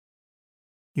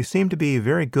 You seem to be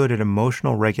very good at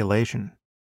emotional regulation,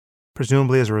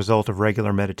 presumably as a result of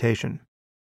regular meditation.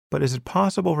 But is it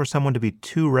possible for someone to be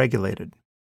too regulated?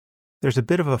 There's a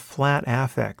bit of a flat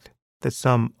affect that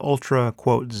some ultra,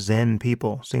 quote, Zen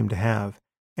people seem to have,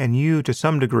 and you, to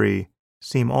some degree,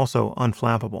 seem also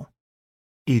unflappable.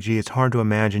 E.g., it's hard to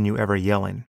imagine you ever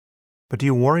yelling. But do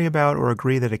you worry about or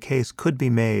agree that a case could be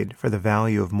made for the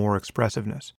value of more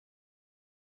expressiveness?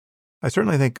 I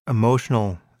certainly think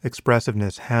emotional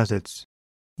expressiveness has its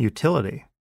utility,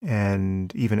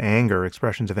 and even anger,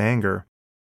 expressions of anger,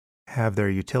 have their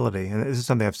utility. And this is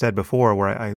something I've said before where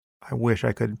I wish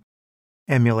I could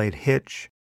emulate Hitch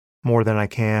more than I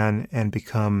can and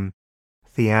become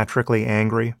theatrically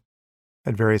angry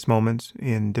at various moments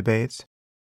in debates.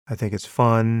 I think it's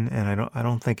fun, and I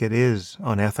don't think it is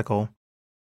unethical,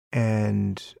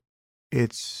 and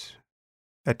it's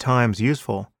at times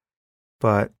useful,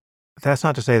 but that's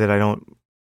not to say that I don't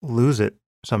lose it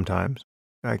sometimes.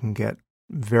 I can get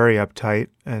very uptight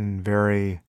and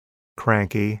very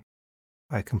cranky.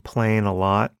 I complain a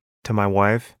lot to my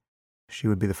wife. She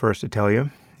would be the first to tell you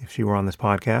if she were on this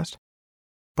podcast.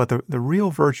 But the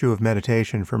real virtue of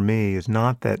meditation for me is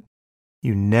not that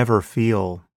you never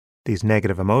feel these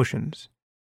negative emotions,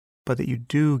 but that you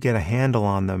do get a handle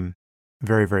on them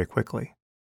very, very quickly.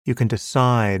 You can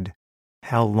decide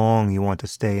how long you want to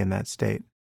stay in that state.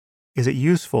 Is it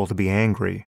useful to be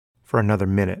angry for another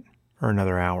minute or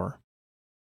another hour?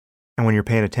 And when you're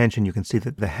paying attention, you can see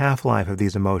that the half-life of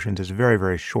these emotions is very,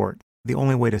 very short. The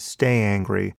only way to stay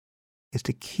angry is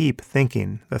to keep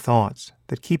thinking the thoughts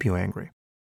that keep you angry.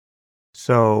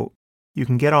 So you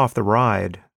can get off the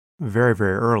ride very,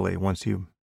 very early once you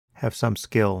have some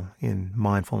skill in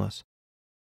mindfulness.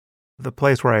 The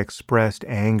place where I expressed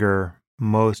anger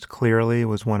most clearly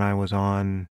was when I was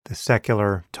on the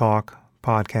Secular Talk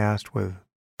podcast with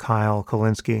Kyle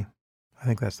Kulinski. I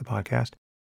think that's the podcast.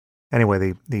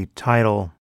 Anyway, the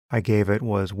title I gave it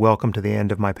was Welcome to the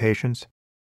End of My Patience.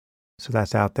 So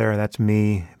that's out there. That's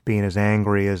me being as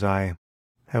angry as I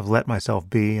have let myself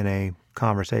be in a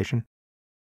conversation.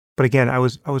 But again, I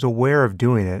was aware of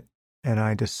doing it, and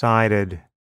I decided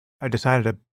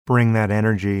to bring that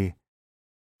energy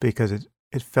because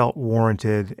it felt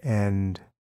warranted, and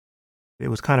it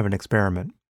was kind of an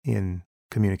experiment in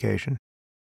communication.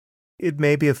 It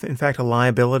may be, in fact, a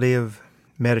liability of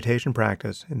meditation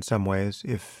practice in some ways.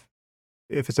 If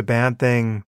it's a bad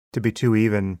thing to be too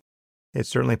even, it's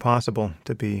certainly possible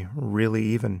to be really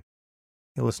even.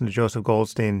 You listen to Joseph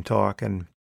Goldstein talk, and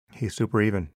he's super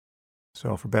even.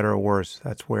 So for better or worse,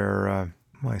 that's where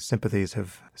my sympathies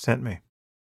have sent me.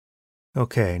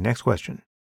 Okay, next question.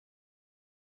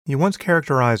 You once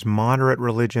characterized moderate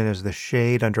religion as the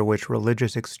shade under which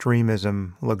religious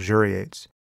extremism luxuriates.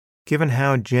 Given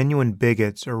how genuine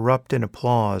bigots erupt in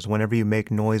applause whenever you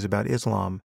make noise about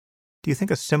Islam, do you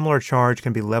think a similar charge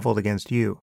can be leveled against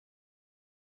you?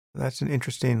 That's an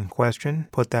interesting question,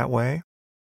 put that way.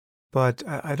 But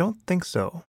I don't think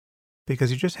so, because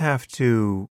you just have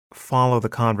to follow the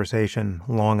conversation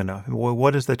long enough.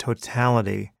 What is the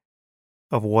totality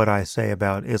of what I say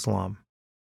about Islam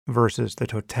versus the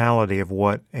totality of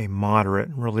what a moderate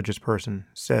religious person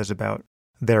says about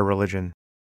their religion?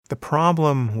 The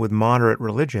problem with moderate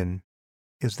religion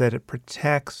is that it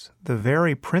protects the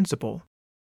very principle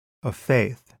of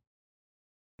faith,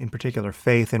 in particular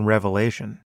faith in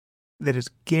revelation, that is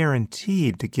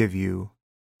guaranteed to give you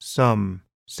some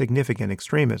significant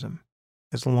extremism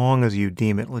as long as you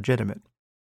deem it legitimate,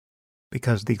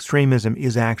 because the extremism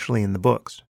is actually in the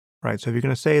books, right? So if you're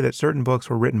going to say that certain books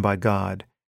were written by God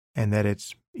and that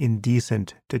it's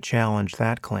indecent to challenge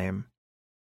that claim,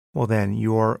 well, then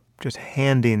you're just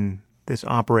handing this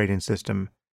operating system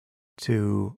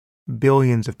to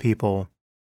billions of people,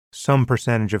 some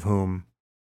percentage of whom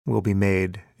will be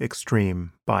made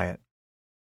extreme by it.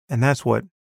 And that's what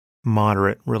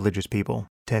moderate religious people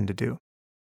tend to do.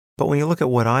 But when you look at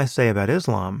what I say about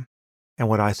Islam and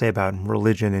what I say about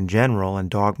religion in general and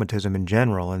dogmatism in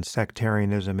general and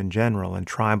sectarianism in general and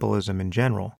tribalism in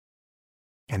general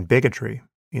and bigotry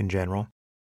in general,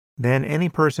 then any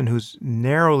person who's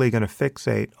narrowly going to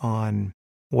fixate on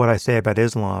what I say about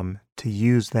Islam to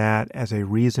use that as a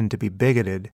reason to be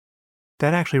bigoted,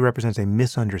 that actually represents a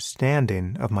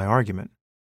misunderstanding of my argument.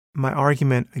 My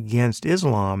argument against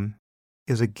Islam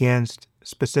is against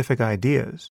specific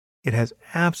ideas. It has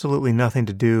absolutely nothing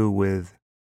to do with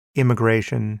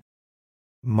immigration,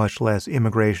 much less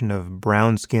immigration of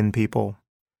brown-skinned people.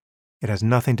 It has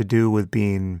nothing to do with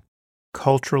being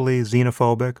culturally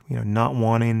xenophobic, not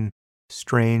wanting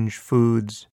strange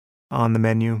foods on the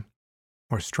menu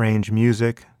or strange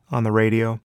music on the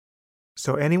radio.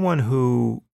 So anyone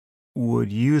who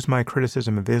would use my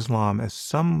criticism of Islam as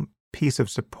some piece of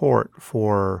support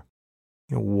for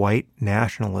white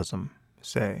nationalism,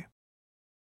 say,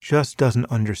 just doesn't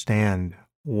understand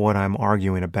what I'm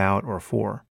arguing about or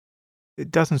for.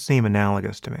 It doesn't seem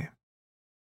analogous to me.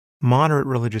 Moderate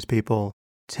religious people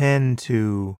tend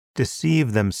to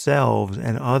deceive themselves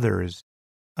and others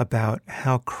about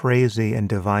how crazy and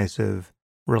divisive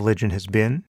religion has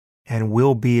been and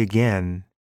will be again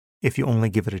if you only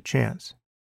give it a chance.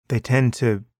 They tend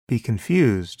to be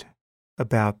confused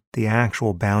about the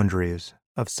actual boundaries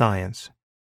of science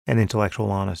and intellectual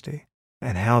honesty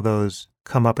and how those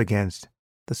come up against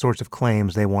the sorts of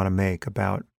claims they want to make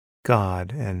about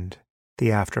God and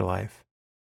the afterlife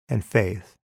and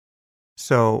faith.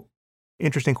 So,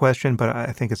 interesting question, but I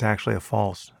think it's actually a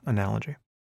false analogy.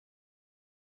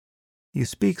 You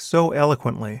speak so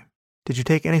eloquently. Did you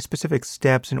take any specific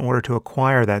steps in order to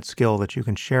acquire that skill that you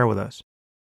can share with us?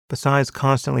 Besides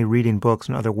constantly reading books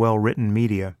and other well-written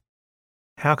media,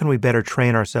 how can we better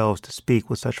train ourselves to speak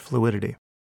with such fluidity?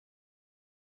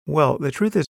 Well, the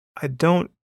truth is, I don't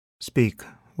speak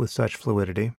with such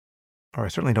fluidity, or I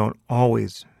certainly don't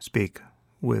always speak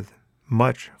with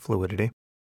much fluidity.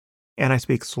 And I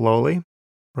speak slowly,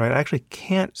 right? I actually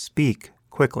can't speak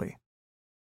quickly.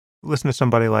 Listen to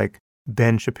somebody like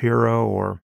Ben Shapiro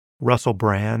or Russell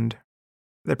Brand.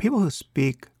 They're people who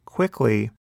speak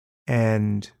quickly,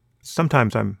 and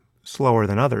sometimes I'm slower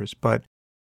than others, but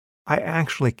I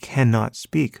actually cannot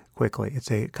speak quickly. It's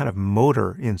a kind of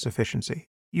motor insufficiency.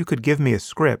 You could give me a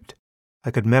script, I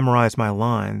could memorize my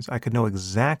lines, I could know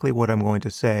exactly what I'm going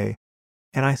to say,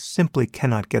 and I simply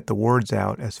cannot get the words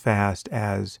out as fast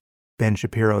as Ben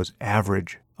Shapiro's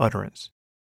average utterance.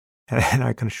 And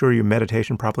I can assure you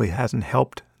meditation probably hasn't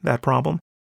helped that problem,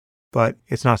 but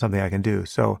it's not something I can do.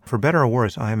 So for better or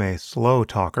worse, I'm a slow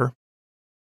talker.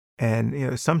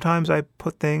 And sometimes I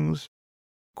put things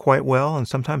quite well, and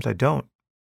sometimes I don't.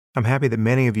 I'm happy that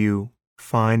many of you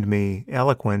find me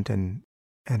eloquent and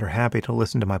are happy to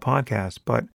listen to my podcast,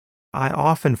 but I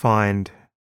often find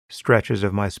stretches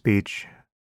of my speech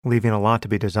leaving a lot to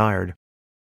be desired.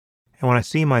 And when I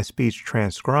see my speech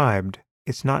transcribed,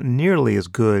 it's not nearly as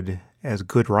good as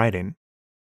good writing.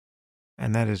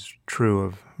 And that is true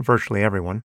of virtually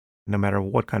everyone, no matter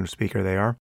what kind of speaker they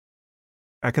are.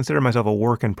 I consider myself a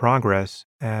work in progress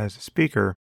as a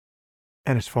speaker,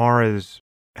 and as far as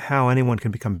how anyone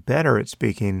can become better at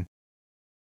speaking,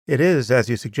 it is, as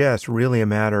you suggest, really a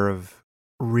matter of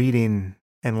reading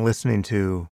and listening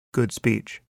to good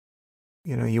speech.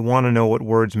 You want to know what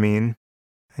words mean,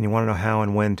 and you want to know how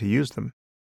and when to use them.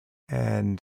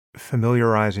 And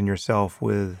familiarizing yourself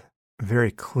with very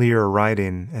clear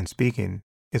writing and speaking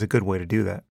is a good way to do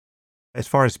that. As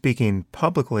far as speaking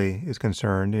publicly is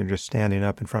concerned, just standing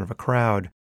up in front of a crowd,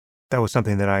 that was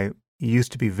something that I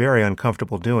used to be very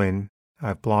uncomfortable doing.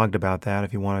 I've blogged about that.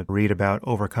 If you want to read about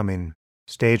overcoming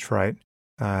stage fright,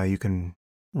 you can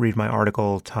read my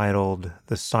article titled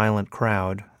The Silent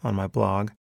Crowd on my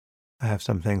blog. I have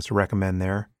some things to recommend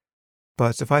there.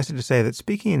 But suffice it to say that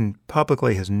speaking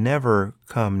publicly has never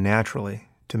come naturally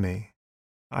to me.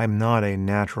 I'm not a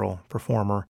natural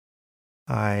performer.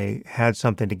 I had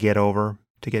something to get over,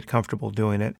 to get comfortable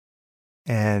doing it.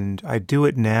 And I do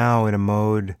it now in a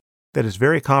mode that is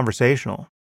very conversational.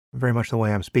 Very much the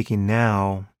way I'm speaking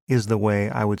now is the way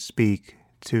I would speak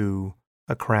to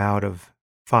a crowd of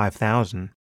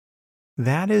 5,000.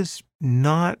 That is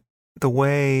not the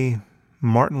way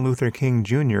Martin Luther King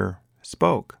Jr.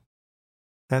 spoke.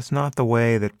 That's not the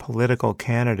way that political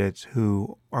candidates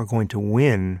who are going to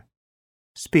win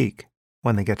speak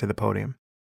when they get to the podium.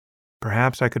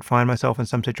 Perhaps I could find myself in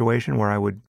some situation where I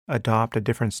would adopt a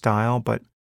different style, but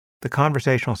the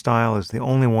conversational style is the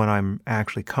only one I'm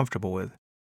actually comfortable with.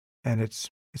 And it's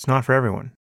not for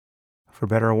everyone. For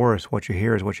better or worse, what you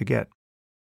hear is what you get.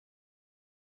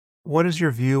 What is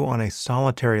your view on a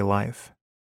solitary life?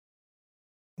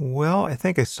 Well, I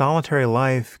think a solitary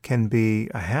life can be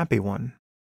a happy one.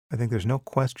 I think there's no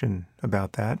question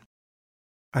about that.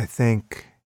 I think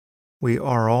we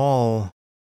are all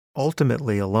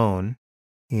ultimately alone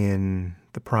in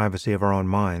the privacy of our own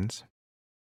minds.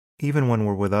 Even when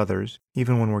we're with others,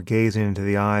 even when we're gazing into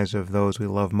the eyes of those we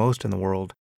love most in the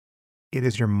world, it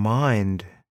is your mind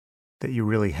that you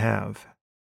really have.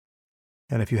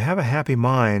 And if you have a happy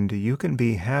mind, you can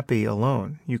be happy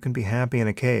alone. You can be happy in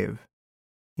a cave.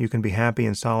 You can be happy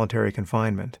in solitary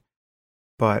confinement.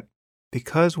 But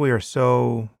because we are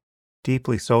so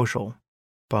deeply social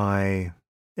by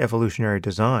evolutionary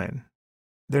design,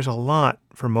 there's a lot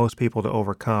for most people to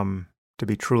overcome to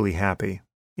be truly happy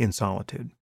in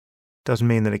solitude. Doesn't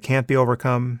mean that it can't be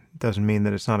overcome. Doesn't mean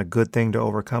that it's not a good thing to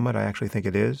overcome it. I actually think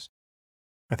it is.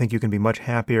 I think you can be much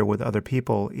happier with other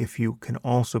people if you can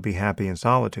also be happy in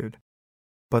solitude.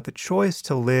 But the choice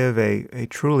to live a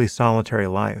truly solitary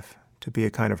life, to be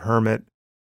a kind of hermit,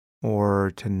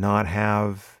 or to not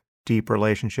have deep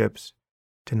relationships,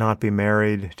 to not be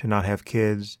married, to not have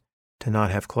kids, to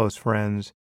not have close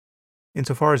friends,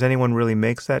 insofar as anyone really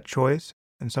makes that choice,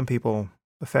 and some people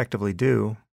effectively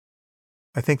do,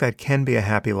 I think that can be a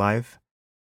happy life,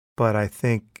 but I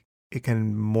think it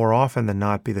can more often than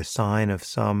not be the sign of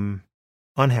some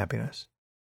unhappiness,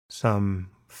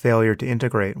 some failure to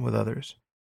integrate with others,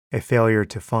 a failure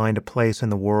to find a place in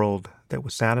the world that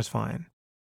was satisfying.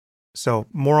 So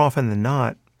more often than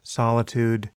not,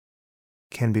 solitude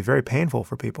can be very painful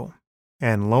for people,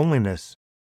 and loneliness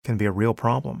can be a real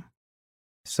problem.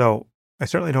 So I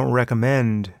certainly don't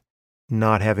recommend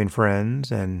not having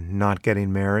friends and not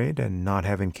getting married and not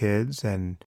having kids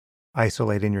and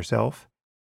isolating yourself,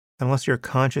 unless you're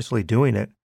consciously doing it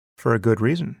for a good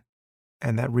reason.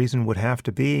 And that reason would have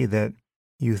to be that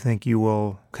you think you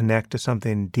will connect to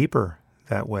something deeper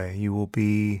that way. You will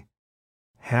be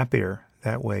happier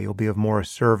that way. You'll be of more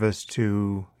service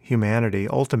to humanity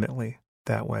ultimately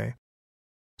that way.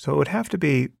 So it would have to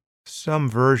be some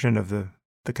version of the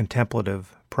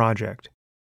contemplative project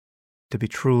to be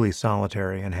truly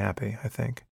solitary and happy, I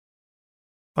think.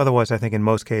 Otherwise, I think in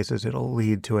most cases it'll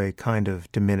lead to a kind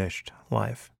of diminished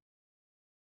life.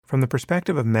 From the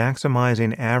perspective of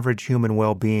maximizing average human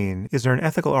well-being, is there an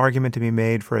ethical argument to be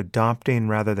made for adopting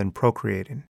rather than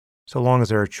procreating, so long as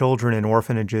there are children in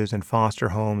orphanages and foster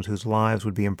homes whose lives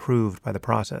would be improved by the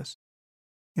process?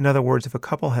 In other words, if a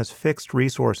couple has fixed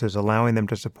resources allowing them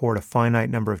to support a finite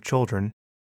number of children,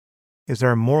 is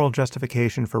there a moral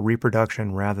justification for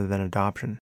reproduction rather than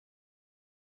adoption?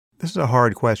 This is a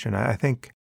hard question. I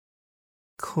think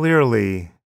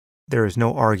clearly there is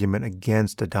no argument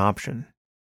against adoption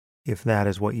if that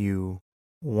is what you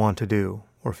want to do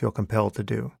or feel compelled to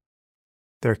do.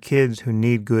 There are kids who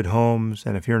need good homes,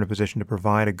 and if you're in a position to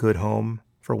provide a good home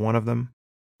for one of them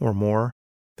or more,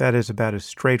 that is about as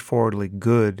straightforwardly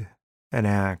good an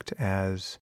act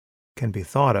as can be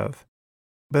thought of.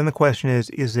 But then the question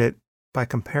is it by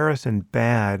comparison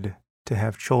bad to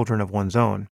have children of one's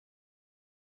own,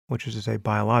 which is to say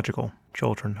biological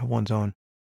children of one's own?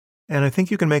 And I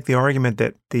think you can make the argument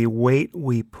that the weight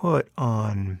we put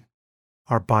on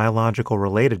our biological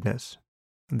relatedness,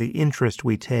 the interest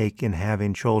we take in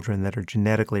having children that are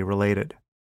genetically related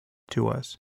to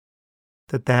us,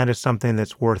 that is something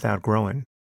that's worth outgrowing.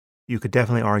 You could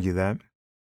definitely argue that.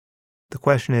 The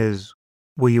question is,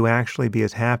 will you actually be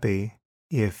as happy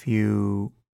if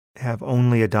you have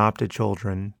only adopted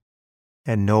children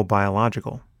and no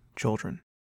biological children?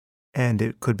 And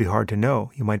it could be hard to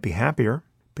know. You might be happier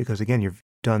because, again, you've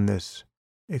done this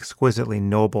exquisitely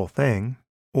noble thing,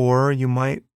 or you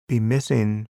might be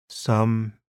missing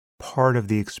some part of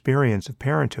the experience of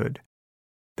parenthood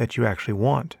that you actually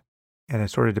want. And it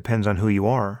sort of depends on who you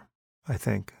are, I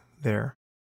think, there.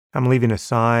 I'm leaving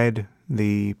aside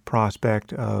the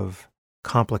prospect of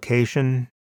complication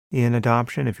in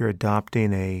adoption. If you're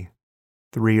adopting a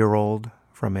 3-year-old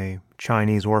from a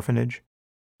Chinese orphanage,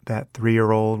 that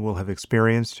 3-year-old will have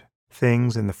experienced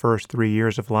things in the first 3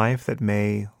 years of life that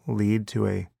may lead to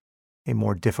a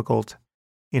more difficult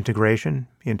integration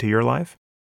into your life.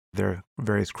 There are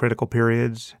various critical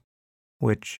periods,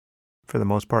 which for the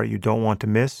most part you don't want to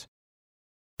miss.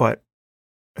 But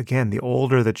again, the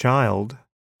older the child,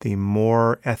 the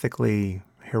more ethically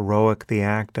heroic the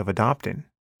act of adopting,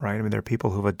 right? I mean, there are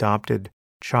people who've adopted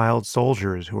child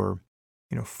soldiers who are,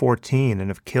 14 and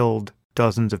have killed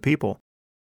dozens of people.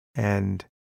 And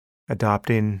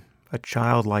adopting a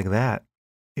child like that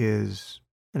is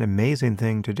an amazing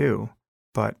thing to do.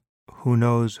 But who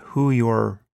knows who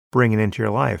you're bringing into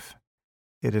your life?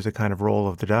 It is a kind of roll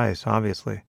of the dice,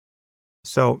 obviously.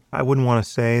 So I wouldn't want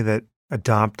to say that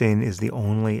adopting is the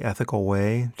only ethical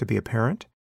way to be a parent,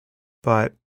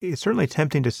 but it's certainly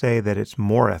tempting to say that it's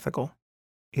more ethical.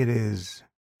 It is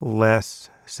less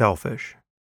selfish.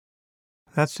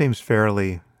 That seems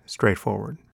fairly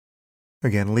straightforward.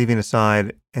 Again, leaving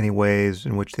aside any ways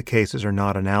in which the cases are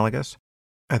not analogous,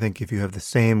 I think if you have the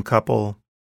same couple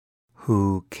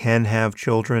who can have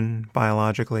children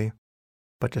biologically,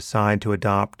 but decide to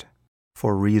adopt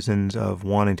for reasons of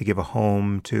wanting to give a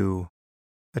home to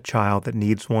a child that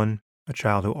needs one, a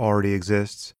child who already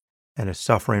exists and is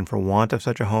suffering for want of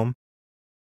such a home,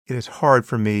 it is hard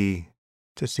for me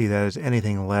to see that as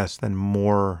anything less than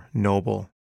more noble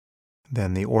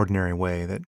than the ordinary way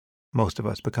that most of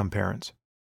us become parents.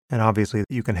 And obviously,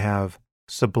 you can have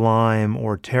sublime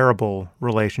or terrible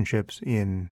relationships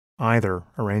in either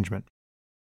arrangement.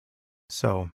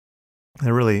 So,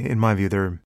 really, in my view,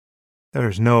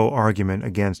 there's no argument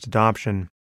against adoption,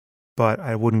 but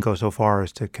I wouldn't go so far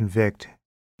as to convict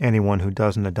anyone who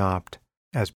doesn't adopt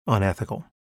as unethical.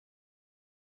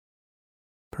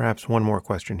 Perhaps one more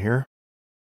question here.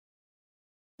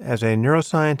 As a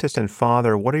neuroscientist and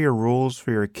father, what are your rules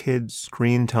for your kids'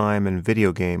 screen time and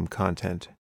video game content?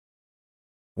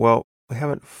 Well, we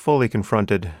haven't fully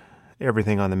confronted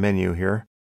everything on the menu here,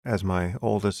 as my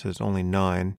oldest is only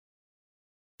 9.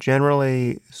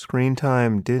 Generally, screen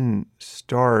time didn't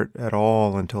start at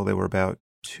all until they were about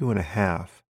 2.5.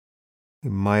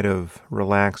 We might have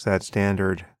relaxed that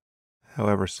standard,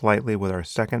 however, slightly with our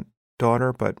second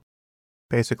daughter, but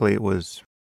basically it was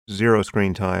 0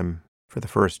 screen time for the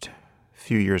first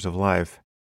few years of life.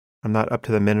 I'm not up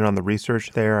to the minute on the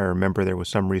research there. I remember there was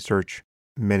some research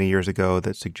many years ago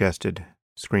that suggested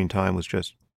screen time was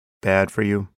just bad for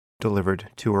you, delivered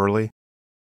too early.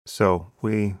 So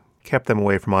we kept them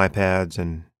away from iPads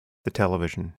and the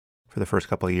television for the first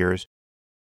couple of years.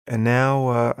 And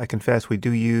now I confess we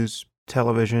do use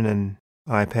television and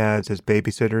iPads as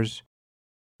babysitters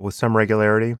with some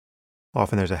regularity.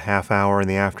 Often there's a half hour in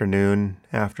the afternoon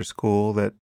after school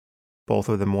that both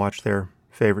of them watch their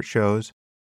favorite shows.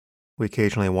 We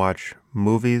occasionally watch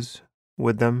movies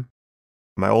with them.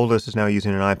 My oldest is now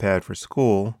using an iPad for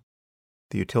school,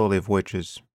 the utility of which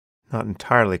is not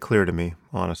entirely clear to me,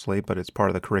 honestly, but it's part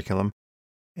of the curriculum.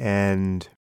 And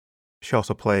she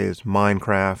also plays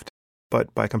Minecraft.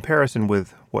 But by comparison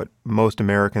with what most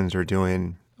Americans are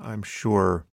doing, I'm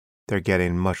sure they're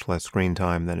getting much less screen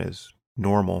time than is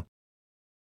normal.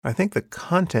 I think the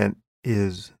content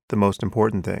is the most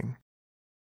important thing.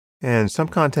 And some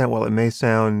content, while it may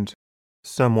sound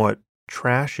somewhat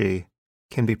trashy,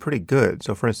 can be pretty good.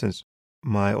 So for instance,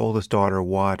 my oldest daughter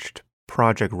watched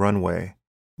Project Runway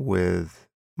with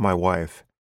my wife.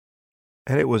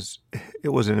 And it was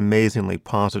an amazingly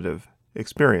positive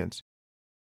experience.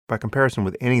 By comparison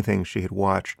with anything she had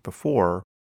watched before,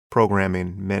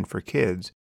 programming meant for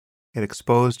kids, it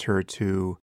exposed her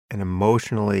to an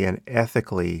emotionally and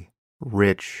ethically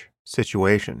rich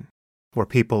situation where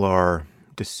people are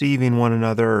deceiving one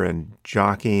another and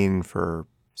jockeying for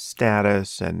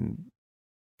status and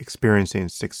experiencing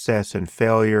success and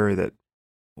failure that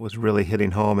was really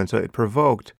hitting home. And so it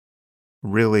provoked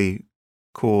really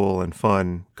cool and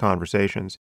fun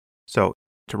conversations. So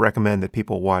to recommend that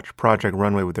people watch Project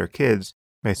Runway with their kids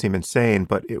may seem insane,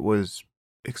 but it was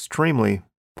extremely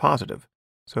positive.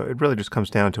 So it really just comes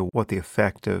down to what the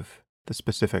effect of the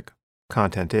specific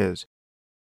content is.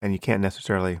 And you can't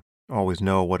necessarily always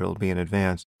know what it'll be in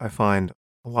advance. I find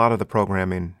a lot of the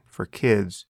programming for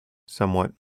kids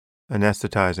somewhat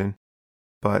anesthetizing,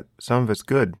 but some of it's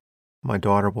good. My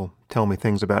daughter will tell me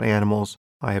things about animals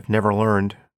I have never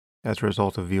learned as a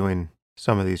result of viewing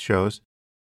some of these shows.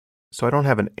 So I don't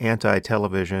have an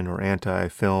anti-television or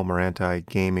anti-film or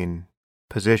anti-gaming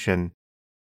position,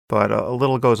 but a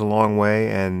little goes a long way,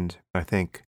 and I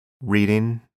think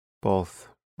reading, both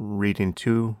reading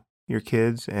to your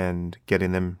kids and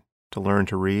getting them to learn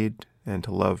to read and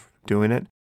to love doing it,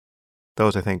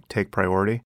 those I think take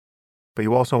priority. But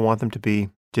you also want them to be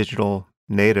digital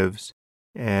natives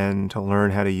and to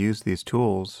learn how to use these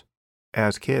tools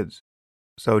as kids.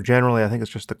 So generally, I think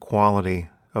it's just the quality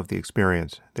of the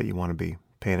experience that you want to be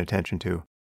paying attention to.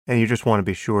 And you just want to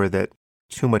be sure that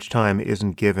too much time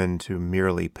isn't given to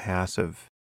merely passive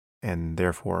and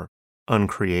therefore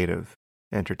uncreative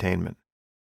entertainment.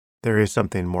 There is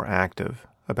something more active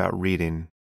about reading.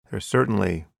 There's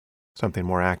certainly something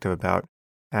more active about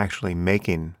actually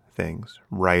making things,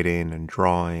 writing and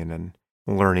drawing and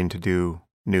learning to do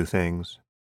new things.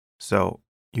 So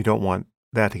you don't want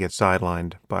that to get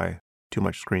sidelined by too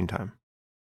much screen time.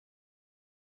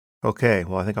 Okay,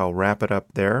 well, I think I'll wrap it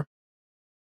up there.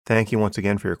 Thank you once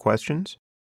again for your questions.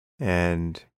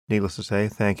 And needless to say,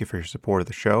 thank you for your support of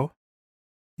the show.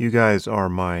 You guys are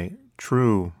my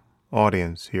true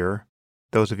audience here.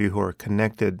 Those of you who are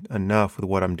connected enough with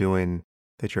what I'm doing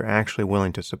that you're actually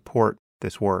willing to support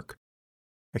this work.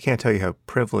 I can't tell you how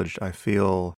privileged I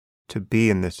feel to be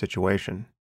in this situation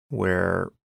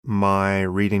where my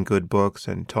reading good books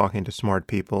and talking to smart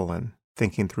people and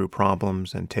thinking through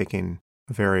problems and taking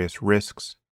various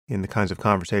risks in the kinds of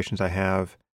conversations I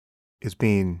have is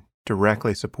being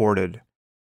directly supported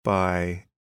by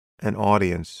an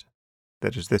audience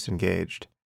that is this engaged.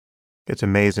 It's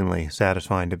amazingly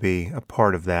satisfying to be a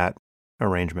part of that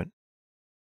arrangement.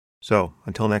 So,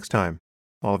 until next time,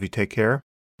 all of you take care,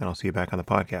 and I'll see you back on the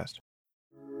podcast.